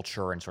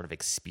culture and sort of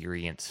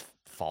experience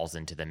falls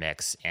into the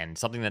mix. And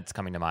something that's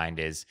coming to mind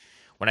is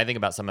when I think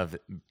about some of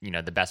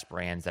the best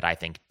brands that I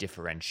think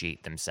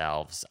differentiate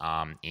themselves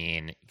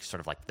in sort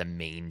of like the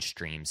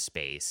mainstream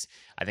space,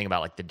 I think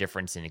about like the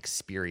difference in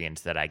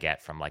experience that I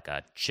get from like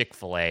a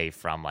Chick-fil-A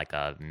from like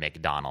a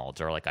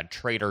McDonald's, or like a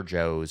Trader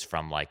Joe's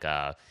from like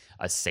a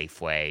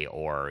Safeway,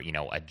 or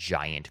a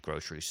giant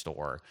grocery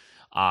store,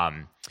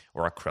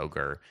 or a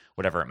Kroger,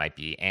 whatever it might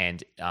be.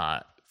 And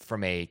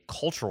from a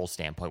cultural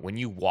standpoint, when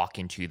you walk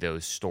into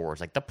those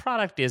stores, like the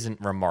product isn't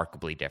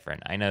remarkably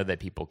different. I know that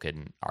people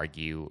can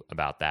argue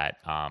about that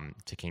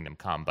to Kingdom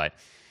Come, but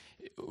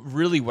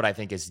really what I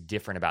think is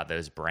different about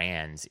those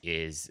brands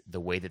is the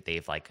way that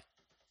they've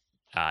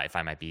if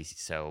I might be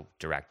so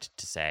direct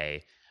to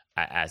say,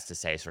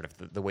 sort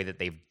of the way that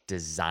they've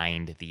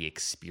designed the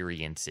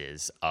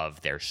experiences of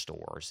their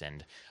stores,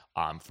 and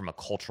from a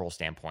cultural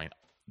standpoint,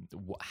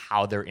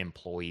 how their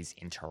employees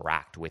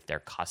interact with their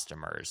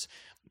customers.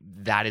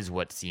 That is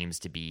what seems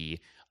to be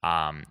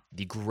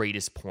the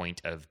greatest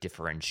point of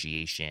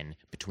differentiation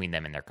between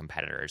them and their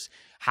competitors.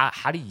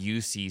 How do you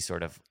see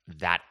sort of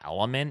that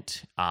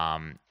element,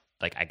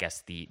 I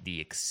guess the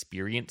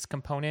experience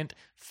component,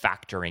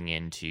 factoring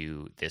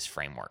into this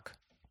framework?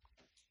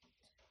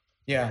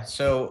 Yeah,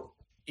 so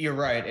you're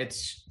right.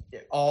 It's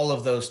all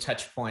of those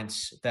touch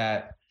points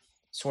that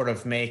sort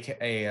of make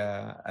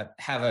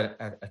have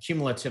a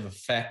cumulative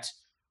effect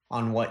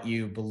on what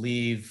you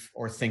believe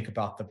or think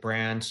about the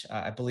brand.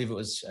 I believe it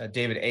was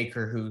David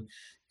Aker who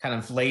kind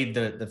of laid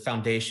the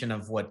foundation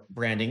of what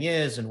branding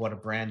is and what a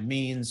brand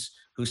means,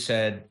 who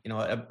said,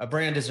 a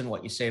brand isn't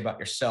what you say about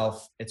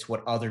yourself, it's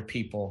what other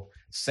people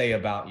say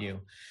about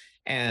you.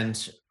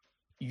 And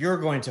you're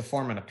going to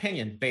form an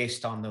opinion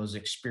based on those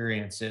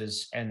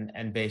experiences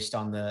and based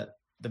on the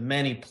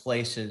many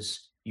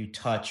places you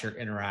touch or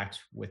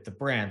interact with the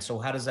brand. So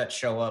how does that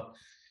show up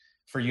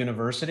for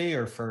university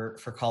or for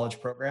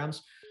college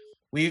programs?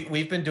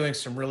 We've been doing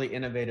some really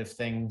innovative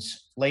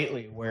things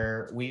lately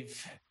where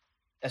we've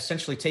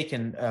essentially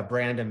taken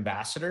brand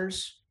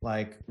ambassadors,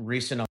 like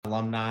recent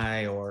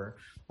alumni or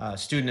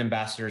student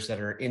ambassadors that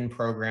are in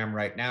program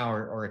right now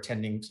or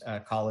attending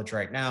college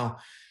right now,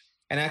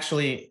 and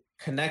actually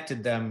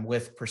connected them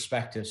with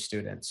prospective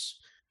students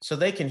so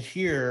they can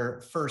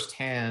hear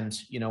firsthand,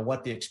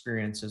 what the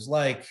experience is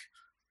like.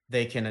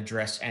 They can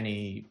address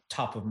any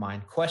top of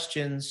mind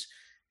questions.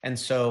 And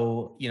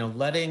so,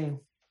 letting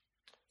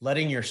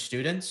your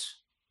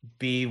students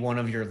be one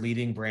of your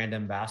leading brand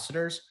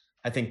ambassadors,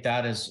 I think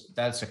that's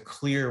a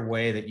clear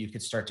way that you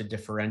could start to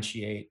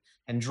differentiate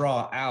and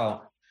draw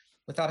out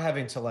without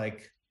having to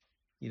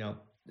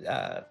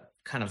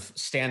kind of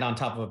stand on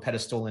top of a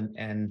pedestal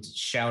and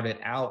shout it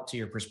out to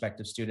your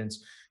prospective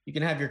students. You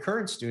can have your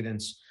current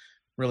students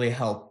really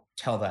help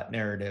tell that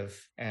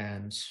narrative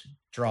and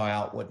draw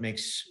out what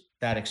makes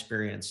that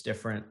experience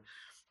different.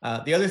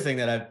 The other thing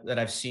that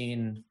I've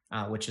seen,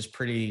 which is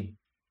pretty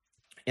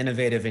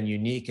innovative and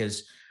unique,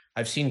 is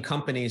I've seen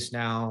companies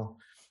now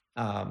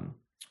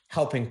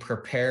helping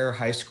prepare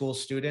high school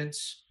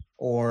students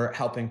or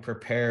helping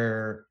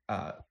prepare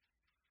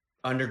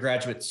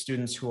undergraduate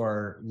students who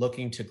are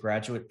looking to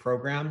graduate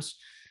programs,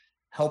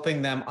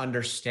 helping them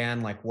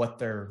understand what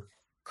their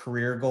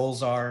career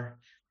goals are,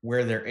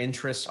 where their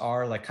interests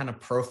are, like kind of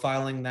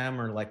profiling them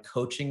or like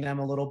coaching them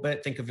a little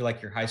bit. Think of you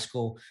like your high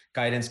school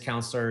guidance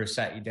counselor who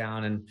sat you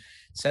down and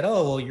said,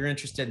 oh, well, you're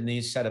interested in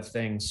these set of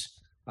things.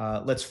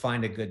 Let's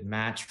find a good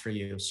match for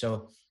you.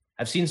 So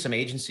I've seen some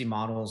agency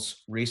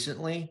models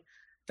recently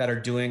that are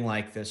doing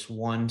like this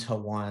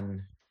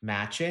one-to-one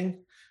matching,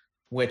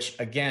 which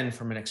again,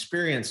 from an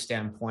experience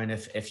standpoint,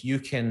 if you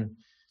can,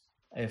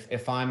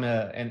 if I'm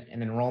an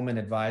enrollment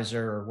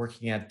advisor or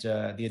working at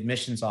the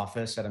admissions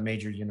office at a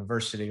major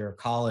university or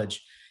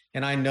college,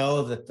 and I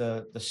know that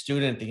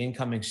the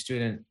incoming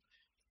student,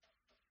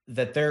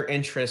 that their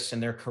interests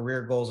and their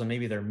career goals and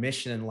maybe their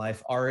mission in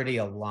life already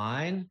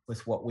align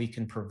with what we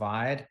can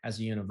provide as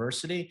a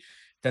university,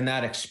 then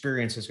that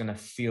experience is going to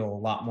feel a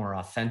lot more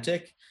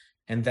authentic,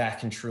 and that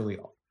can truly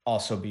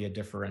also be a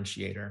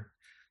differentiator.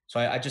 So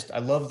I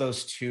love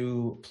those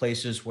two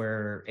places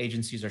where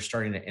agencies are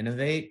starting to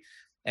innovate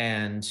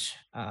and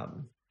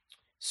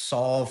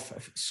solve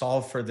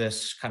for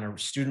this kind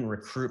of student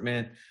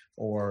recruitment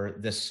or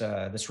this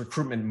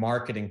recruitment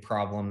marketing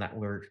problem that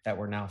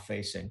we're now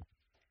facing.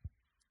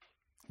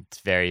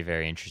 It's very,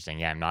 very interesting.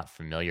 Yeah, I'm not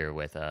familiar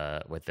with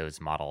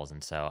those models,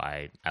 and so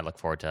I look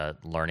forward to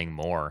learning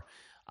more.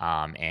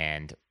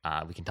 And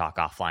we can talk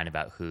offline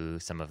about who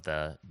some of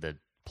the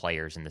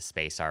players in the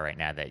space are right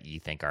now that you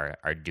think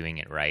are doing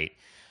it right.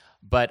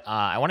 But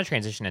I want to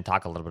transition and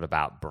talk a little bit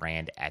about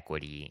brand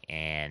equity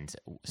and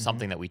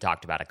something that we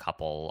talked about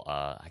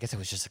I guess it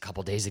was just a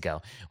couple days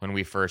ago when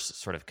we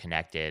first sort of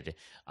connected.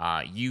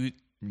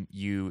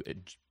 You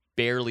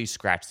barely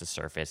scratched the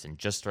surface and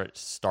just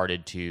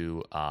started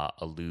to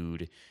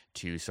allude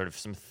to sort of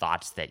some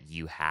thoughts that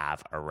you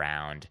have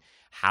around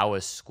how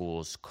a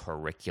school's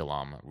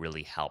curriculum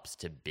really helps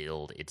to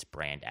build its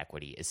brand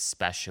equity,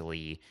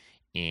 especially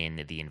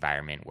in the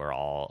environment we're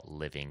all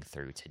living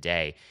through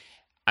today.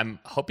 I'm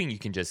hoping you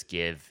can just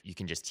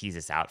tease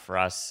this out for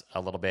us a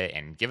little bit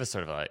and give us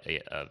sort of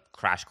a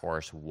crash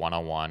course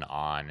 101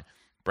 on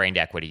brand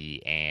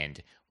equity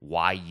and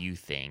why you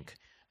think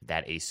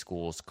that a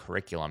school's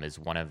curriculum is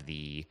one of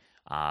the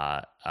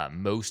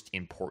most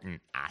important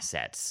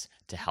assets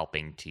to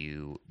helping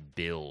to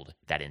build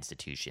that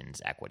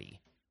institution's equity.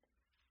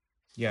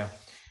 Yeah,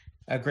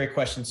 a great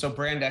question. So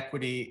brand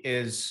equity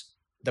is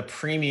the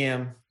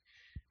premium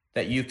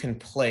that you can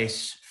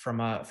place from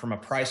a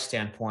price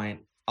standpoint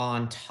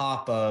on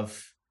top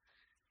of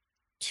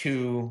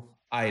two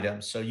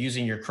items. So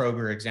using your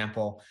Kroger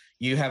example,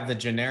 you have the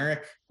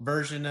generic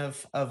version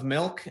of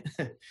milk.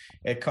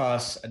 It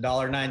costs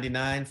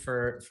 $1.99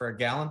 for a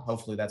gallon.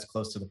 Hopefully that's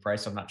close to the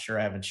price. I'm not sure.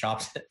 I haven't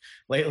shopped it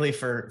lately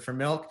for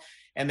milk.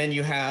 And then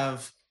you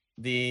have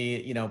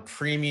the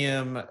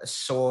premium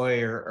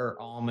soy or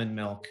almond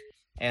milk.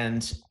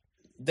 And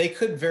they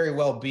could very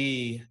well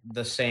be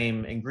the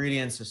same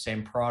ingredients, the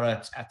same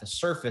products at the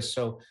surface.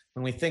 So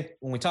when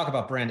we talk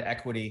about brand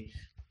equity,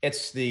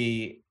 it's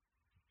the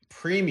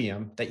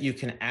premium that you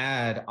can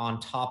add on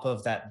top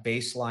of that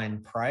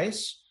baseline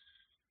price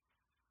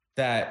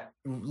that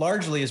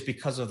largely is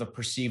because of the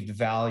perceived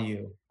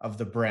value of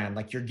the brand.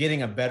 Like you're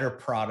getting a better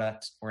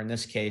product, or in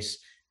this case,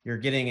 you're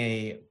getting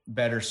a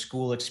better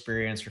school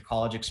experience or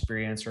college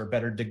experience or a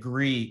better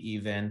degree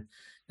even.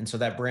 And so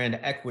that brand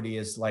equity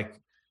is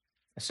like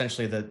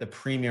essentially the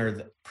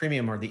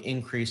premium or the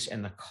increase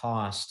in the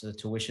cost, the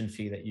tuition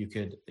fee that you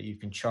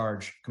can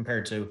charge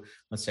compared to,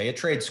 let's say, a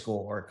trade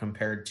school, or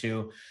compared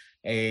to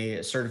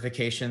a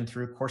certification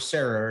through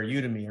Coursera or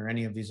Udemy or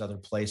any of these other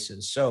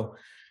places. So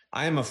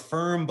I am a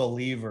firm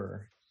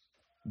believer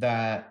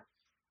that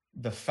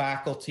the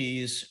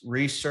faculty's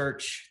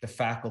research, the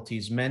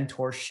faculty's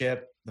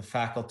mentorship, the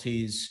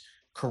faculty's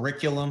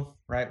curriculum,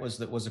 right, was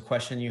a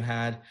question you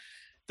had,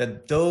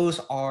 that those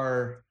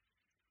are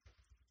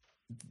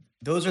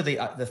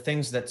the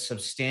things that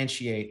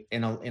substantiate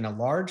in a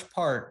large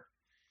part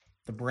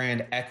the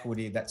brand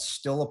equity that's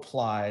still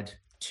applied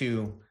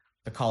to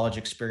the college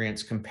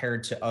experience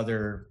compared to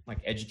other like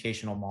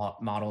educational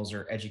models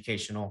or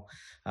educational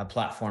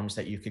platforms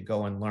that you could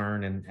go and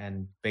learn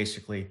and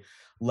basically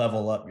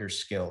level up your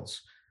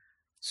skills.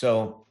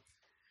 So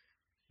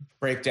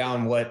break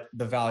down what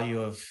the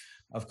value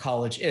of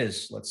college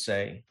is. Let's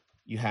say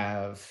you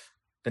have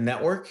the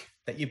network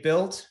that you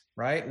build,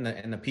 right?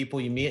 And the people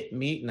you meet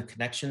and the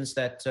connections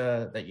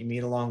that you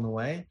meet along the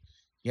way.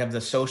 You have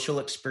the social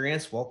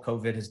experience. Well,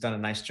 COVID has done a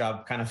nice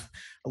job kind of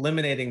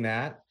eliminating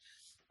that.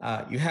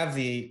 You have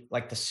the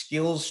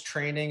skills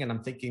training, and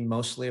I'm thinking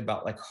mostly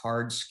about like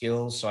hard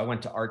skills. So I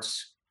went to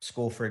arts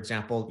school, for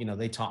example.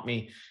 They taught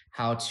me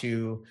how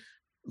to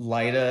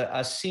light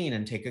a scene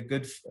and take a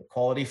good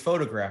quality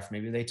photograph.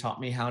 Maybe they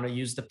taught me how to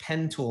use the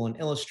pen tool in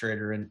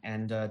Illustrator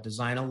and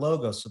design a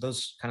logo. So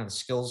those kind of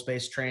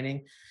skills-based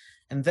training.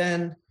 And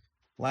then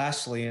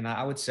lastly, and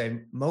I would say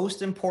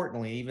most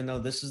importantly, even though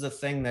this is the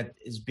thing that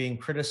is being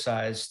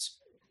criticized,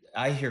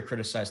 I hear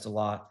criticized a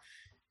lot,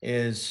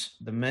 is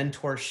the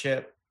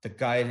mentorship, the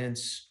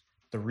guidance,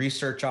 the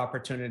research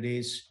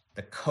opportunities,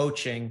 the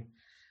coaching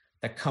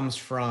that comes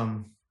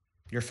from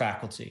your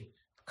faculty,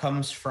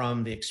 comes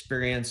from the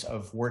experience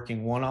of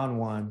working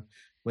one-on-one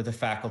with a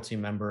faculty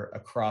member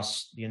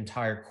across the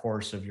entire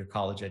course of your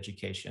college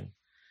education.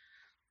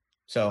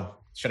 So,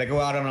 should I go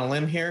out on a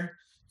limb here?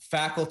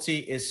 Faculty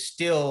is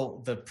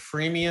still the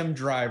premium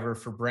driver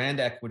for brand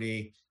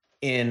equity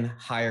in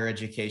higher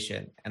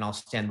education. And I'll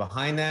stand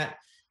behind that.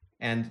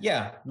 And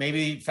yeah,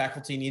 maybe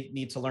faculty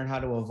need to learn how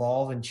to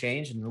evolve and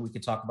change. And we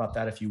could talk about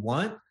that if you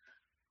want.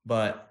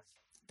 But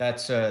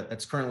that's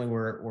currently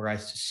where I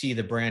see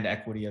the brand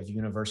equity of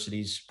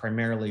universities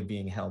primarily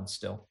being held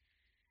still.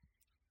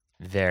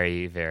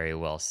 Very, very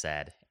well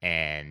said.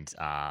 And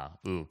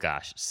ooh,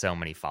 gosh, so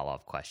many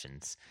follow-up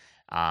questions.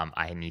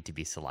 I need to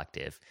be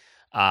selective.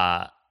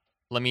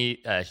 Let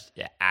me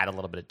add a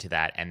little bit to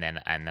that, and then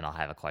I'll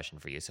have a question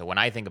for you. So when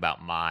I think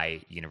about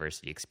my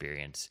university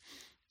experience,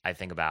 I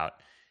think about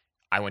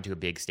I went to a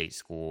big state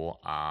school,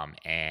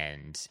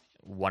 and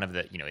one of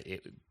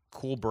the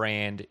cool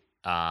brand,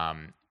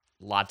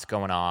 lots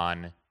going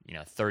on,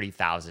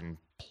 30,000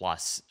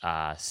 plus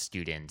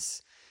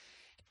students,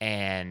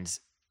 and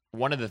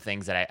one of the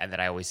things that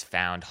I always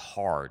found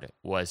hard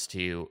was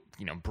to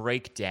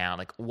break down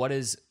like what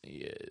is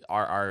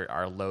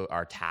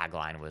our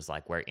tagline was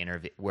like where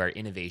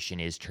innovation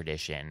is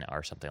tradition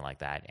or something like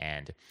that,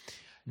 and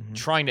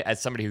trying to,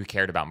 as somebody who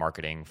cared about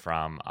marketing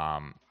from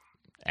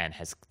and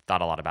has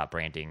thought a lot about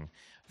branding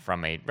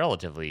from a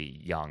relatively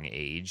young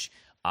age,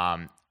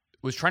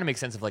 was trying to make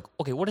sense of like,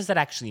 okay, what does that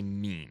actually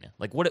mean?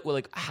 Like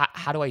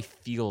how do I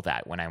feel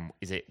that when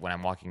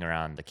I'm walking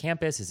around the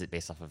campus? Is it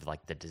based off of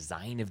like the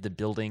design of the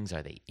buildings?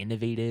 Are they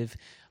innovative?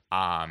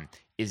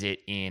 Is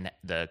it in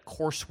the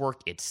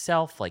coursework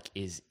itself? Like,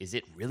 is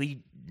it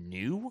really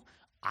new?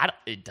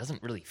 It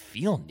doesn't really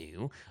feel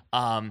new.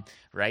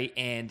 Right.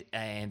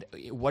 And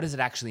what does it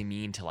actually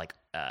mean to like,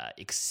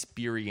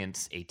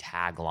 experience a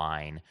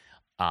tagline,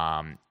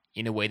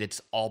 in a way that's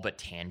all but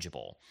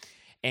tangible?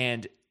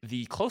 And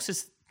the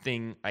closest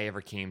thing I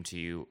ever came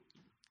to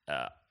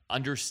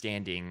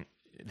understanding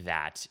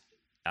that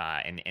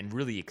and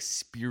really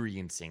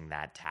experiencing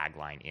that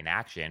tagline in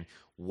action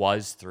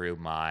was through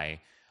my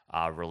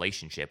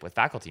relationship with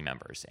faculty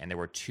members. And there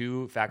were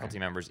two faculty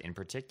members in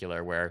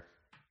particular where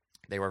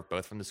they were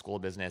both from the School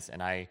of Business,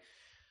 and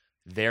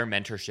their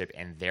mentorship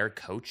and their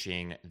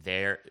coaching,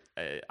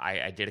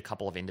 I did a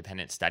couple of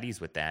independent studies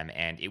with them,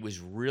 and it was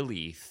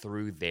really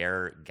through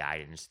their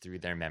guidance, through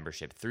their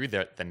membership, through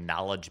the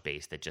knowledge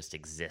base that just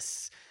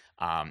exists,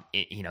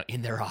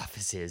 in their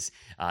offices,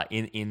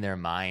 in their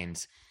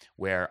minds,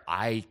 where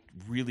I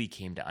really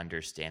came to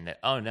understand that,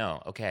 oh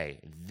no,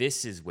 okay,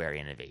 this is where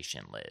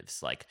innovation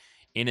lives. Like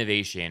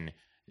innovation,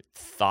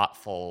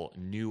 thoughtful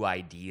new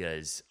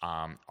ideas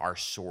are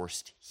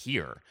sourced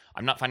here.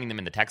 I'm not finding them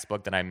in the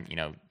textbook that I'm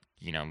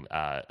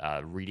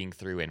reading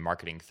through in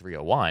Marketing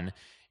 301.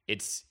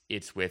 It's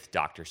with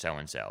Dr.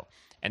 So-and-so.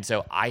 And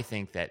so I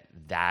think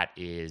that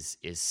is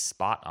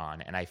spot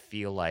on. And I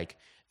feel like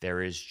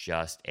there is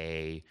just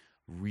a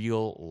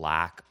real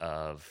lack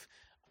of,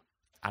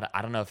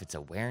 I don't know if it's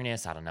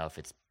awareness. I don't know if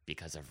it's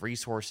because of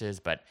resources,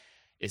 but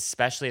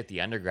especially at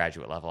the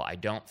undergraduate level, I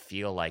don't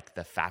feel like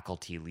the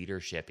faculty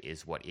leadership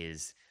is what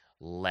is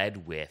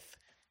led with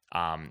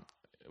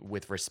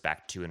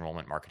respect to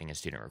enrollment marketing and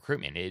student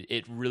recruitment.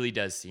 It really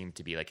does seem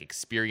to be like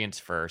experience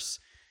first,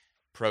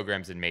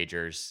 programs and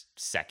majors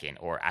second,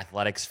 or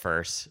athletics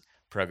first,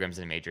 programs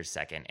and majors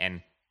second.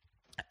 And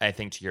I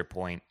think to your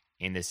point,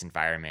 in this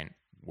environment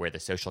where the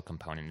social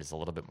component is a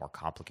little bit more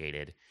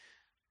complicated,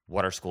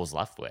 what are schools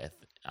left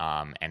with?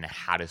 And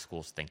how do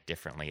schools think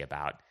differently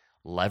about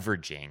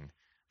leveraging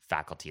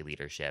faculty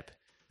leadership,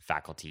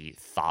 faculty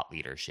thought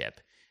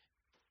leadership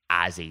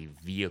as a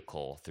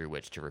vehicle through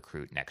which to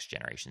recruit next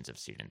generations of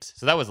students?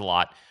 So that was a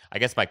lot. I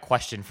guess my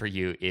question for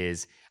you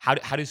is, how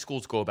do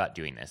schools go about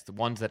doing this? The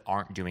ones that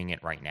aren't doing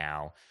it right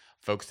now,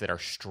 folks that are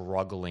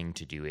struggling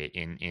to do it,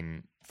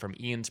 from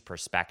Ian's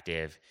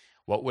perspective,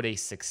 what would a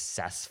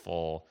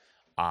successful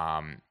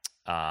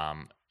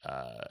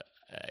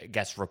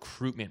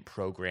recruitment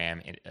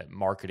program,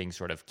 marketing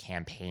sort of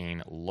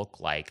campaign look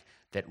like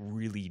that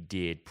really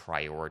did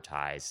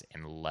prioritize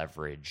and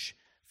leverage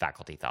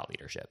faculty thought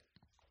leadership?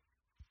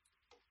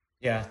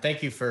 Yeah,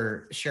 thank you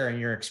for sharing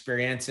your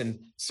experience and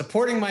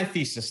supporting my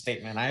thesis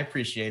statement. I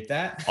appreciate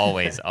that.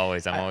 Always.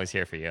 I'm always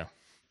here for you.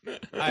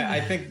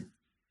 I think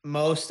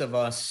most of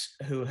us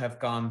who have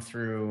gone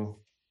through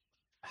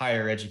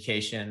higher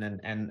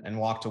education and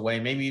walked away,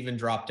 maybe even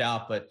dropped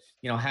out, but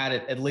had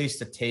at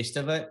least a taste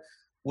of it,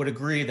 would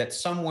agree that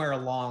somewhere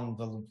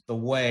along the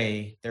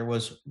way, there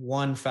was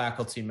one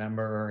faculty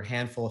member or a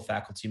handful of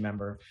faculty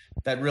member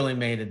that really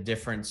made a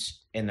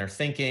difference in their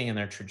thinking and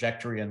their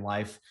trajectory in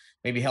life,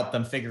 maybe help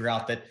them figure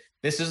out that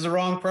this is the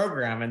wrong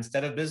program.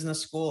 Instead of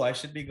business school, I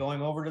should be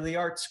going over to the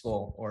art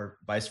school, or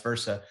vice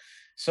versa.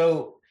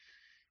 So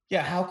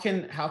yeah, how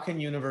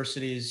can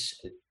universities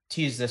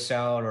tease this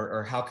out,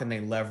 or how can they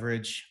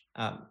leverage?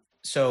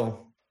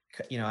 So,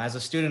 as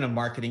a student of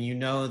marketing,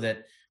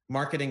 that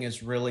marketing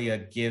is really a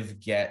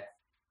give-get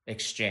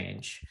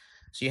exchange.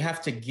 So you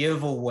have to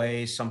give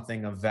away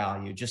something of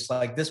value, just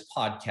like this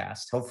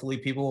podcast. Hopefully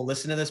people will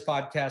listen to this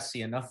podcast,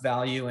 see enough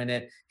value in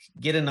it,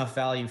 get enough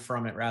value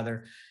from it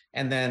rather,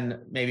 and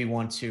then maybe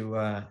want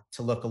to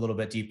look a little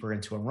bit deeper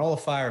into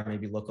Enrollify, or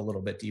maybe look a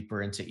little bit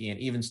deeper into Ian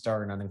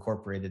Evenstar and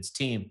Unincorporated's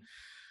team.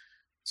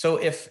 So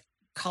if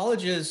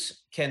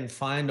colleges can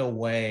find a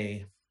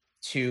way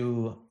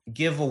to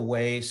give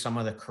away some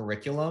of the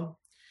curriculum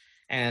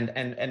and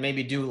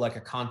maybe do like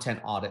a content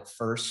audit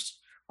first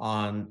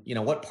on,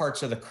 what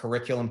parts of the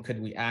curriculum could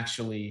we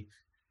actually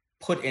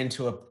put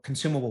into a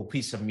consumable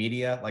piece of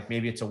media, like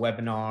maybe it's a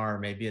webinar, or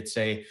maybe it's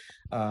a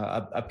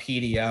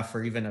PDF,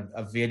 or even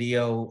a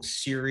video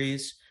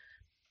series.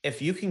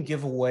 If you can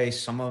give away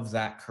some of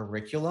that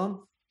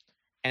curriculum,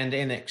 and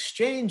in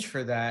exchange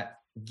for that,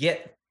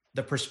 get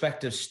the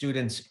prospective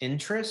student's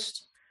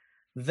interest,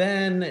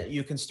 then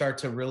you can start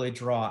to really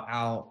draw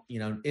out,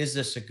 is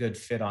this a good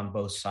fit on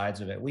both sides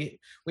of it? We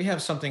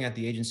have something at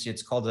the agency,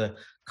 it's called a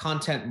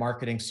content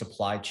marketing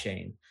supply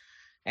chain.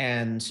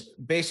 And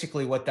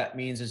basically what that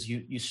means is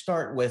you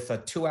start with a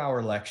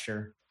 2-hour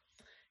lecture,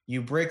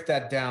 you break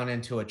that down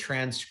into a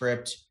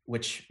transcript,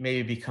 which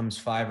maybe becomes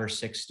 5 or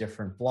 6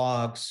 different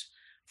blogs.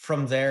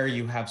 From there,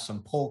 you have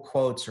some pull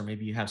quotes, or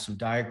maybe you have some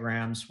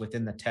diagrams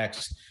within the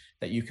text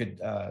that you could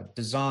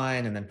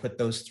design and then put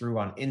those through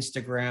on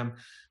Instagram.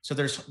 So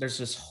there's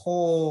this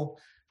whole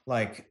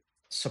like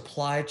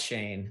supply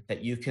chain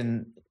that you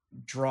can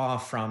draw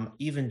from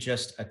even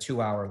just a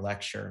 2-hour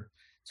lecture.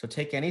 So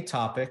take any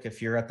topic.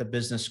 If you're at the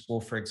business school,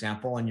 for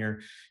example, and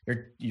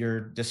you're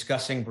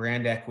discussing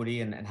brand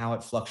equity and how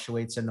it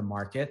fluctuates in the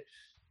market,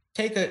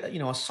 take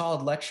a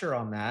solid lecture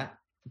on that,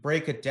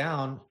 break it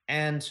down,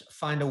 and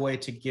find a way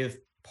to give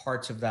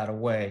parts of that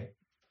away.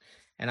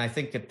 And I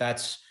think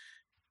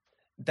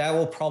that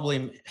will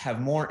probably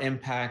have more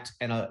impact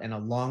and a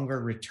longer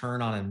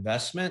return on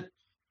investment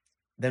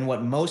than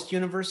what most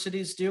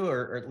universities do,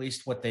 or at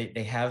least what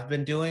they have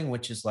been doing,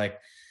 which is like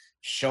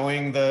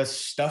showing the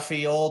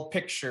stuffy old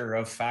picture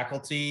of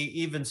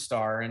faculty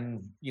Evenstar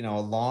and, a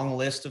long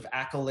list of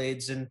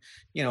accolades and,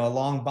 a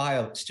long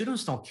bio.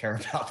 Students don't care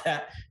about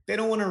that. They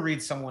don't want to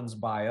read someone's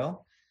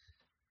bio.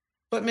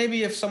 But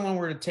maybe if someone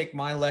were to take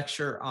my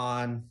lecture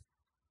on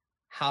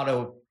how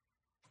to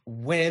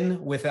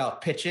win without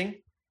pitching,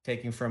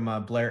 taking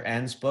from Blair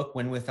Enns' book,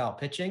 Win Without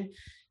Pitching,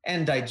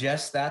 and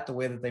digest that the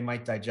way that they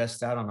might digest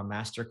that on a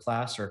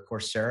masterclass or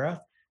Coursera,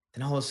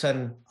 then all of a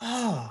sudden,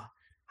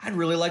 I'd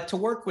really like to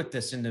work with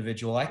this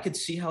individual. I could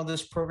see how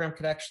this program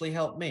could actually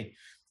help me.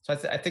 So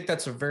I think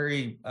that's a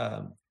very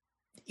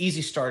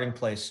easy starting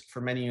place for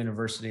many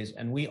universities.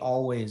 And we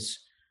always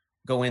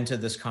go into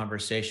this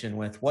conversation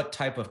with what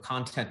type of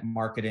content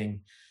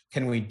marketing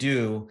can we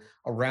do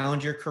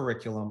around your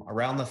curriculum,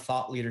 around the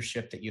thought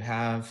leadership that you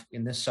have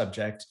in this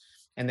subject,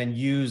 and then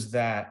use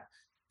that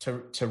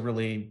to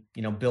really,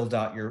 build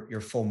out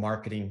your full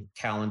marketing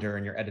calendar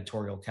and your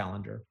editorial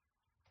calendar.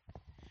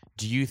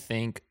 Do you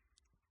think,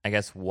 I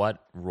guess,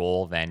 what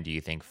role then do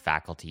you think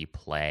faculty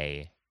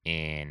play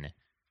in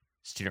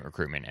student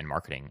recruitment and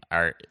marketing?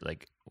 I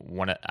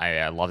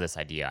love this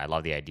idea. I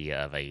love the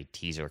idea of a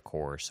teaser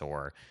course,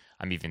 or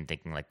I'm even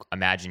thinking like,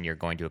 imagine you're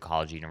going to a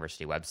college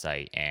university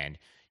website and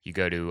you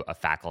go to a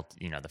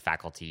faculty, the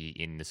faculty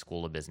in the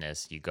School of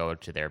Business, you go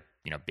to their,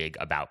 big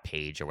about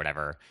page or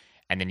whatever,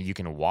 and then you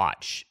can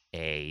watch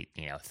a,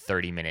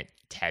 30-minute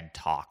TED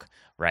talk,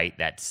 right?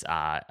 That's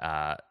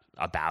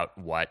about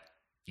what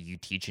you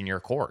teach in your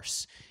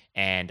course.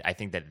 And I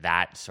think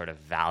that sort of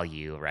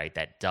value, right,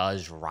 that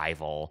does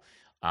rival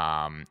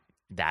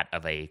that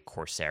of a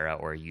Coursera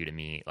or a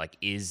Udemy, like,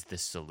 is the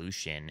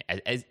solution,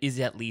 is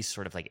at least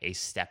sort of like a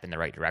step in the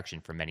right direction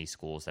for many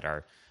schools that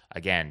are,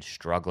 again,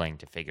 struggling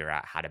to figure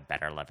out how to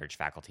better leverage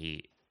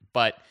faculty.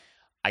 But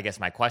I guess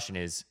my question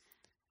is,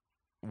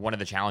 one of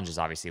the challenges,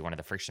 obviously, one of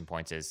the friction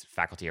points is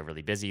faculty are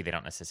really busy. They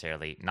don't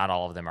necessarily, not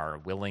all of them are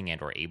willing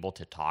and or able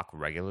to talk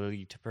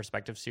regularly to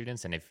prospective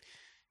students. And if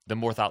the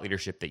more thought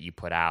leadership that you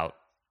put out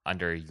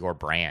under your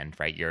brand,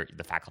 right,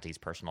 the faculty's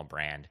personal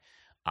brand,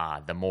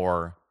 the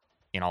more,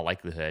 in all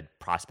likelihood,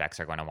 prospects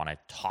are going to want to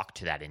talk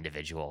to that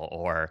individual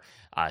or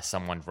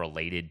someone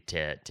related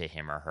to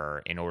him or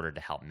her in order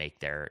to help make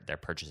their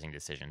purchasing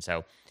decision.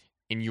 So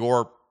in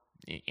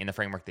the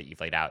framework that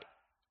you've laid out,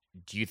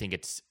 do you think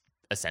it's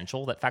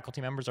essential that faculty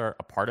members are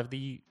a part of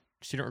the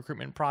student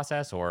recruitment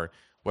process, or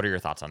what are your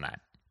thoughts on that?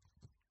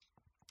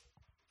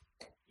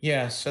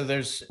 Yeah, so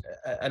there's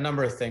a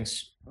number of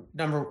things.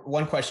 Number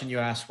one question you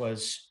asked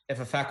was,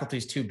 if a faculty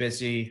is too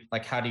busy,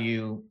 like, how do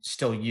you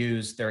still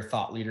use their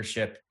thought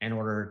leadership in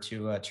order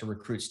to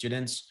recruit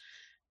students?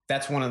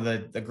 That's one of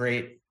the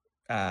great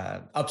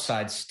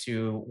upsides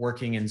to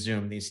working in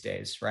Zoom these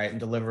days, right? And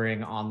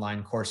delivering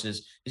online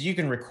courses is you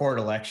can record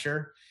a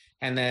lecture,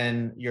 and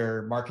then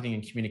your marketing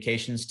and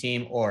communications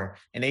team or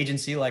an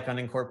agency like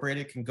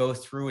Unincorporated can go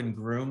through and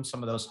groom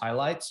some of those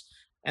highlights,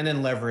 and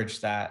then leverage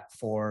that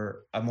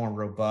for a more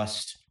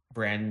robust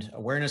brand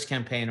awareness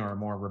campaign or a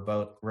more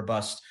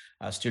robust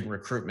student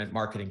recruitment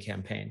marketing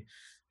campaign.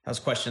 That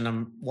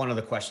was one of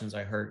the questions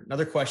I heard.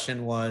 Another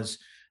question was,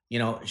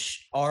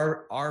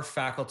 our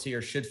faculty,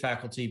 or should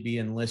faculty be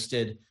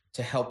enlisted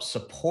to help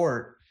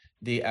support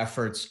the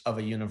efforts of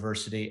a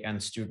university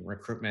and student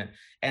recruitment?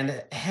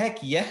 And heck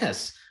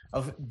yes,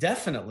 of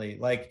definitely.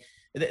 Like,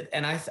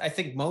 and I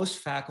think most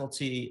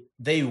faculty,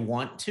 they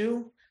want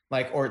to,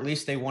 like, or at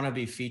least they want to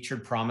be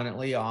featured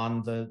prominently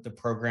on the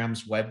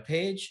program's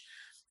webpage,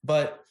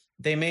 but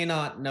they may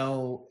not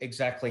know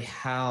exactly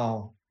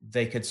how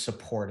they could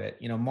support it.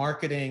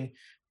 Marketing,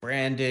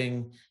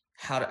 branding,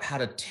 how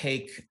to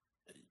take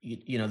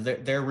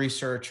their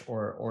research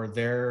or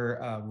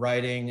their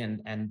writing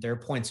and their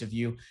points of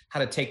view, how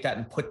to take that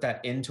and put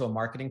that into a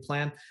marketing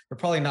plan. They're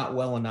probably not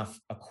well enough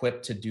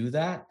equipped to do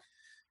that.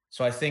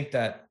 So I think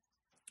that,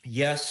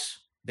 yes,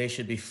 they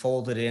should be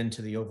folded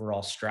into the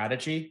overall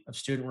strategy of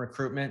student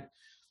recruitment,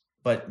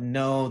 but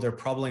no, they're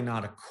probably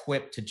not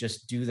equipped to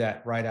just do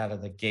that right out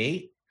of the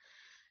gate.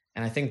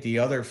 And I think the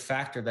other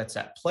factor that's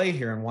at play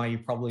here, and why you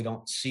probably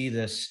don't see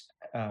this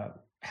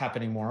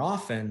happening more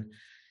often,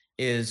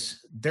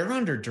 is they're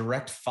under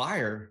direct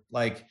fire.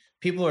 Like,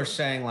 people are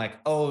saying, like,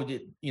 oh,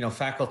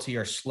 faculty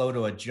are slow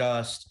to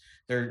adjust.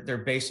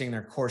 They're basing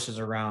their courses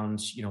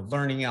around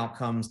learning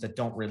outcomes that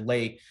don't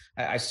relate.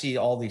 I see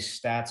all these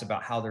stats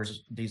about how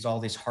there's all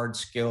these hard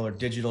skill or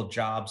digital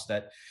jobs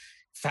that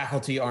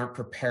faculty aren't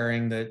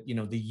preparing the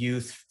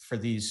youth for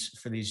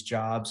these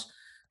jobs.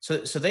 So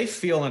they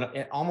feel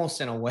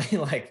almost in a way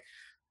like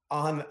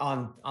on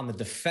the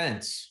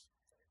defense.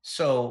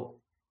 So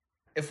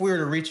if we were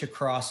to reach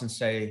across and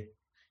say,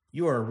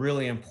 you are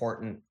really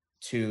important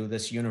to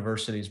this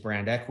university's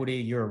brand equity,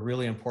 you're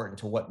really important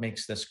to what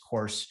makes this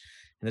course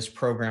and this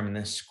program and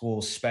this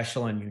school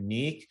special and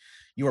unique,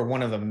 you are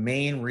one of the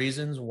main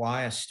reasons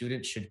why a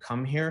student should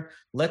come here.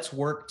 Let's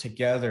work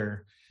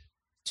together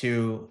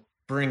to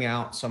bring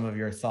out some of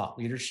your thought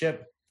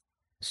leadership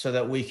so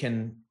that we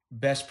can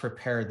best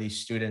prepare these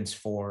students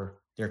for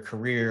their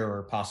career,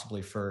 or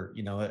possibly for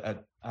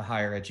a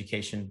higher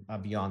education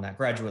beyond that,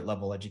 graduate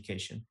level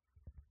education.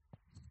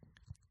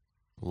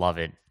 Love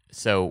it.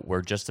 So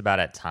we're just about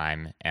at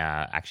time,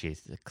 actually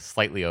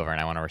slightly over, and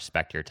I want to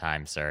respect your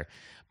time, sir.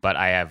 But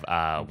I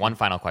have one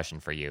final question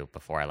for you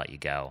before I let you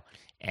go.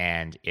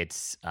 And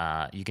it's,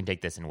 you can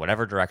take this in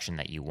whatever direction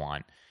that you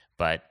want,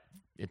 but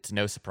it's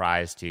no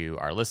surprise to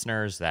our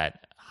listeners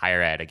that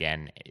higher ed,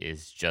 again,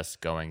 is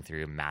just going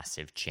through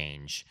massive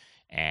change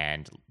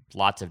and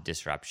lots of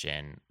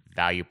disruption.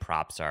 Value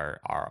props are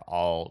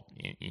all,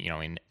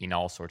 in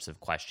all sorts of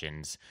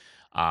questions.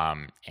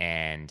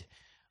 And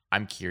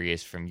I'm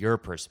curious, from your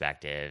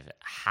perspective,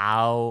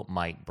 how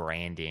might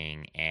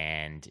branding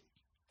and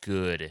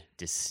good,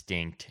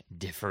 distinct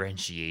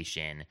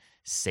differentiation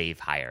save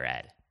higher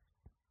ed?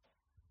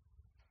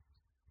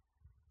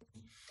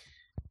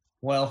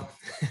 Well,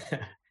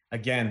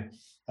 again,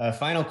 a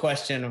final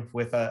question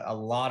with a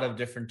lot of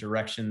different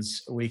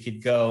directions we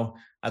could go.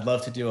 I'd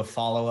love to do a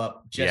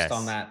follow-up just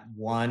on that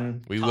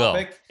one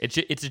topic. It's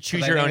a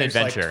choose your own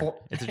adventure.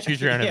 It's a choose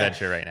your own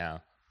adventure right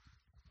now.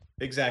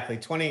 Exactly.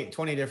 20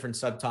 different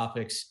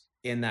subtopics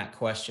in that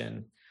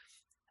question.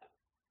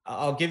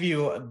 I'll give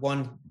you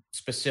one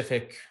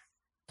specific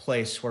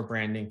place where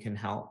branding can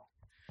help.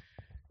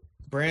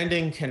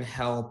 Branding can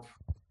help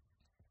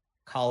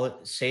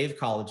save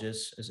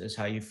colleges, is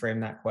how you frame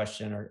that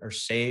question, or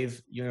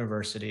save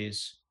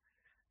universities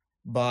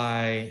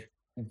by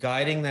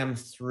guiding them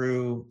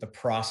through the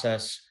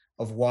process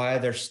of why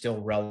they're still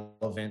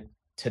relevant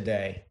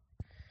today.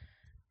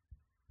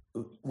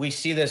 We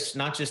see this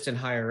not just in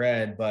higher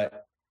ed,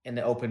 but in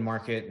the open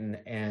market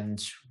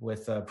and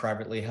with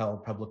privately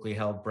held, publicly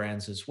held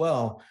brands as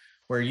well,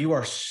 where you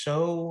are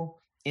so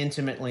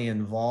intimately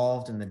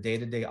involved in the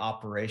day-to-day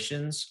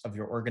operations of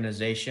your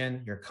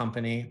organization, your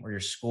company, or your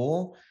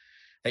school,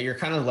 that you're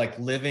kind of like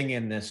living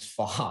in this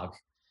fog.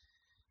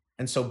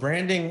 And so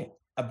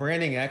a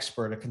branding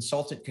expert, a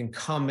consultant, can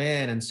come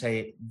in and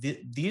say,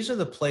 these are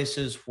the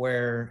places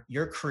where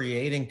you're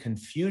creating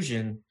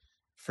confusion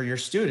for your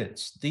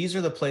students. These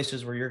are the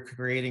places where you're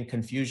creating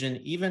confusion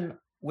even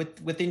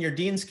within your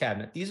dean's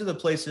cabinet. These are the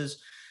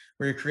places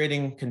where you're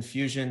creating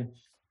confusion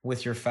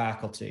with your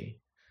faculty.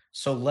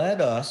 So let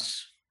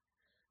us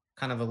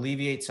kind of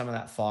alleviate some of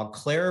that fog,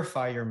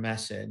 clarify your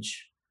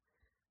message,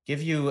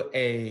 give you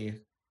a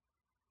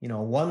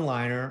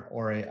one-liner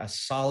or a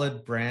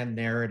solid brand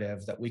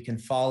narrative that we can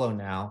follow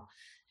now,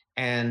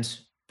 and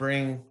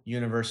bring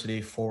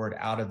university forward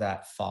out of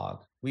that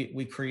fog.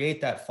 We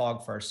create that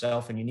fog for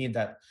ourselves, and you need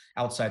that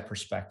outside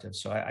perspective.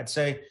 So I'd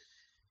say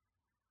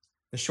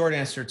the short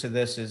answer to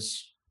this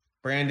is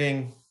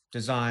branding,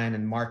 design,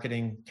 and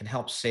marketing can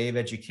help save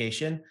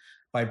education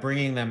by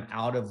bringing them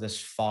out of this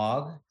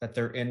fog that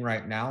they're in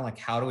right now. Like,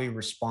 how do we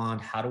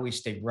respond? How do we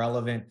stay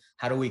relevant?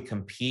 How do we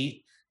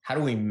compete? How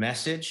do we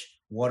message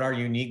what our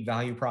unique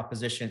value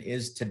proposition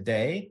is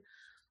today?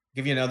 I'll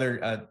give you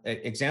another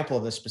example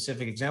of this,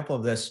 specific example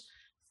of this.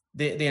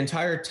 The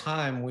entire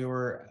time we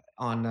were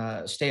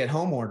on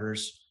stay-at-home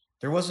orders,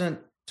 there wasn't,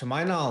 to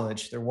my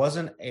knowledge, there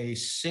wasn't a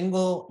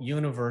single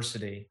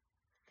university.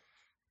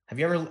 Have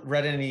you ever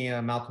read any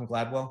Malcolm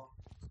Gladwell?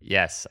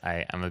 Yes,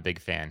 I'm a big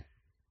fan.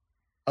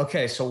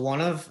 Okay, so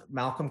one of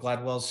Malcolm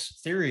Gladwell's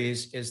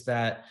theories is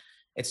that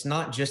it's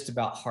not just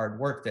about hard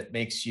work that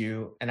makes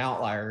you an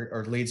outlier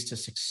or leads to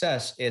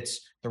success,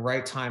 it's the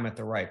right time at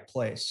the right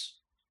place.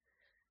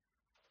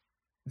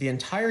 The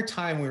entire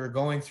time we were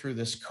going through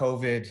this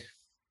COVID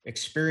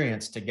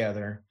experience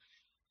together,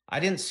 I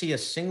didn't see a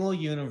single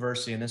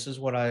university, and this is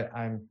what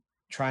I'm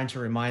trying to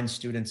remind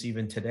students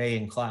even today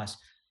in class.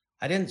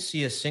 I didn't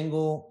see a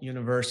single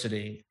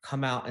university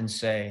come out and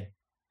say,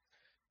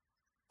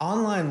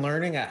 online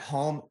learning at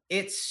home,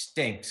 it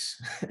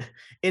stinks.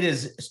 It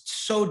is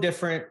so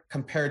different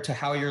compared to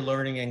how you're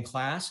learning in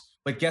class.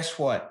 But guess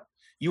what?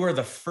 You are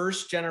the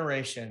first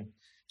generation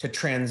to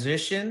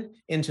transition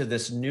into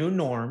this new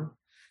norm,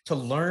 to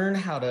learn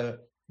how to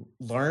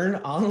learn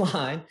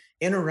online,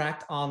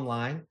 interact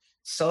online,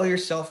 sell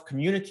yourself,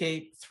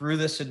 communicate through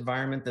this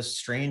environment, this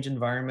strange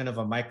environment of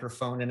a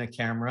microphone and a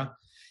camera.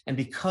 And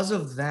because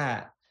of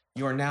that,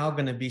 you are now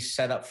going to be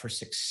set up for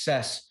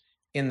success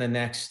in the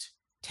next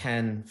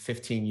 10,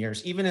 15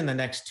 years, even in the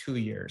next 2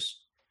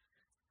 years.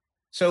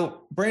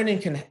 So branding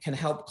can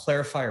help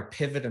clarify or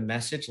pivot a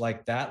message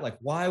like that. Like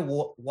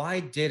why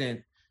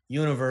didn't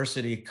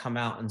university come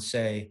out and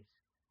say,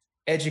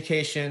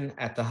 education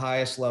at the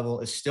highest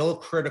level is still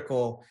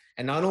critical.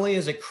 And not only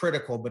is it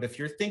critical, but if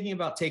you're thinking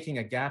about taking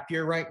a gap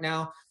year right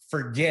now,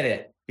 forget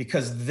it,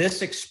 because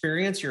this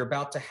experience you're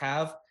about to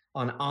have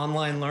on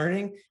online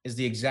learning is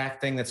the exact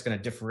thing that's going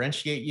to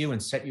differentiate you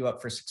and set you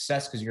up for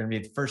success, because you're going to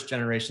be the first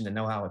generation to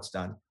know how it's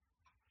done.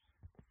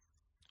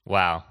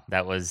 Wow,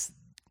 that was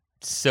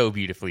so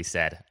beautifully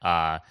said.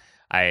 I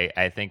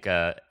think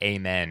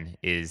amen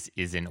is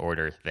in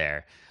order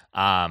there.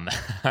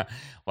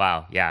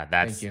 Wow, yeah,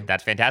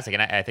 that's fantastic,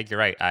 and I think you're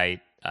right.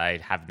 I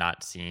have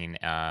not seen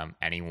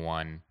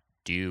anyone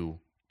do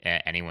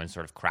anyone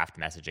sort of craft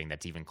messaging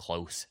that's even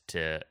close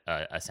to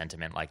a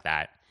sentiment like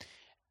that.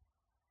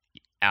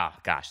 Oh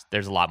gosh,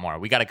 there's a lot more.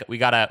 We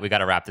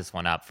gotta wrap this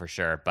one up for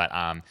sure. But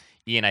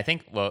Ian, I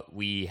think what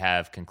we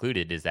have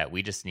concluded is that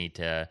we just need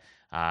to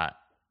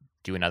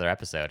do another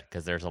episode,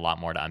 because there's a lot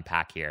more to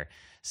unpack here.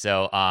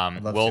 So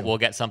we'll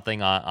get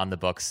something on the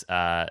books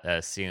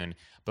soon.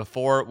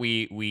 Before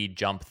we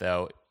jump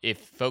though, if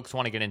folks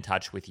want to get in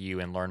touch with you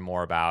and learn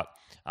more about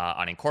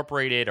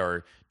Unincorporated,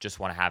 or just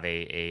want to have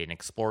an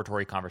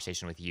exploratory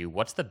conversation with you,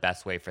 what's the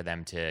best way for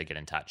them to get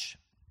in touch?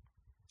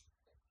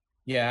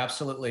 Yeah,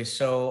 absolutely.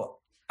 So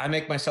I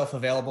make myself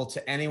available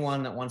to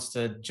anyone that wants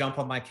to jump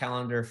on my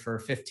calendar for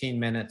 15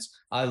 minutes.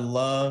 I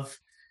love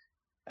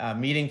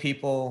meeting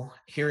people,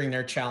 hearing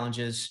their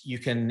challenges. You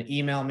can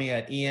email me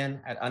at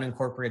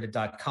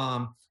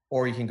ian@unincorporated.com,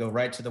 or you can go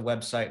right to the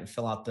website and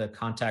fill out the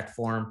contact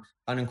form,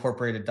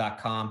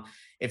 unincorporated.com.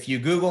 If you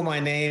Google my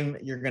name,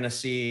 you're going to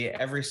see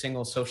every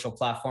single social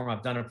platform.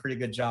 I've done a pretty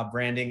good job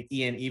branding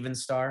Ian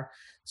Evenstar.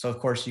 So of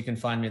course you can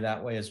find me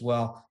that way as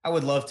well. I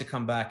would love to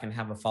come back and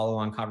have a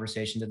follow-on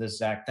conversation to this,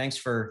 Zach. Thanks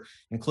for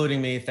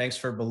including me. Thanks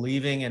for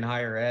believing in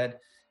higher ed.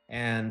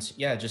 And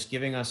yeah, just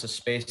giving us a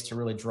space to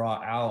really draw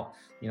out,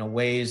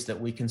 ways that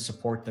we can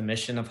support the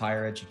mission of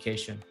higher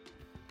education.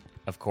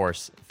 Of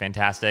course.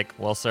 Fantastic.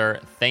 Well, sir,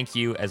 thank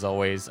you as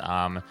always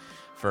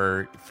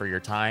for your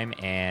time,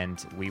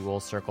 and we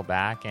will circle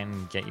back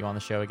and get you on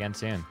the show again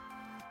soon.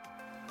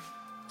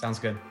 Sounds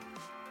good.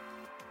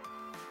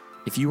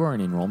 If you are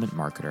an enrollment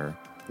marketer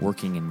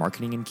working in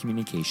marketing and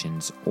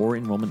communications or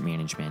enrollment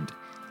management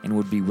and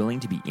would be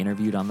willing to be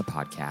interviewed on the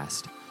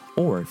podcast,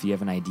 or if you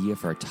have an idea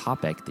for a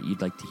topic that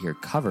you'd like to hear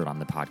covered on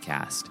the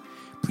podcast,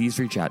 please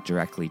reach out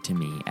directly to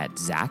me at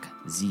Zach,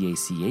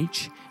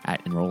 Z-A-C-H,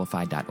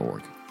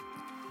 @Enrollify.org.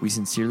 We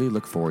sincerely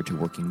look forward to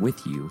working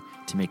with you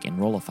to make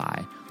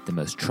Enrollify the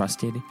most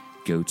trusted,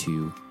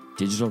 go-to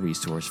digital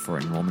resource for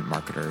enrollment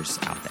marketers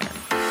out there.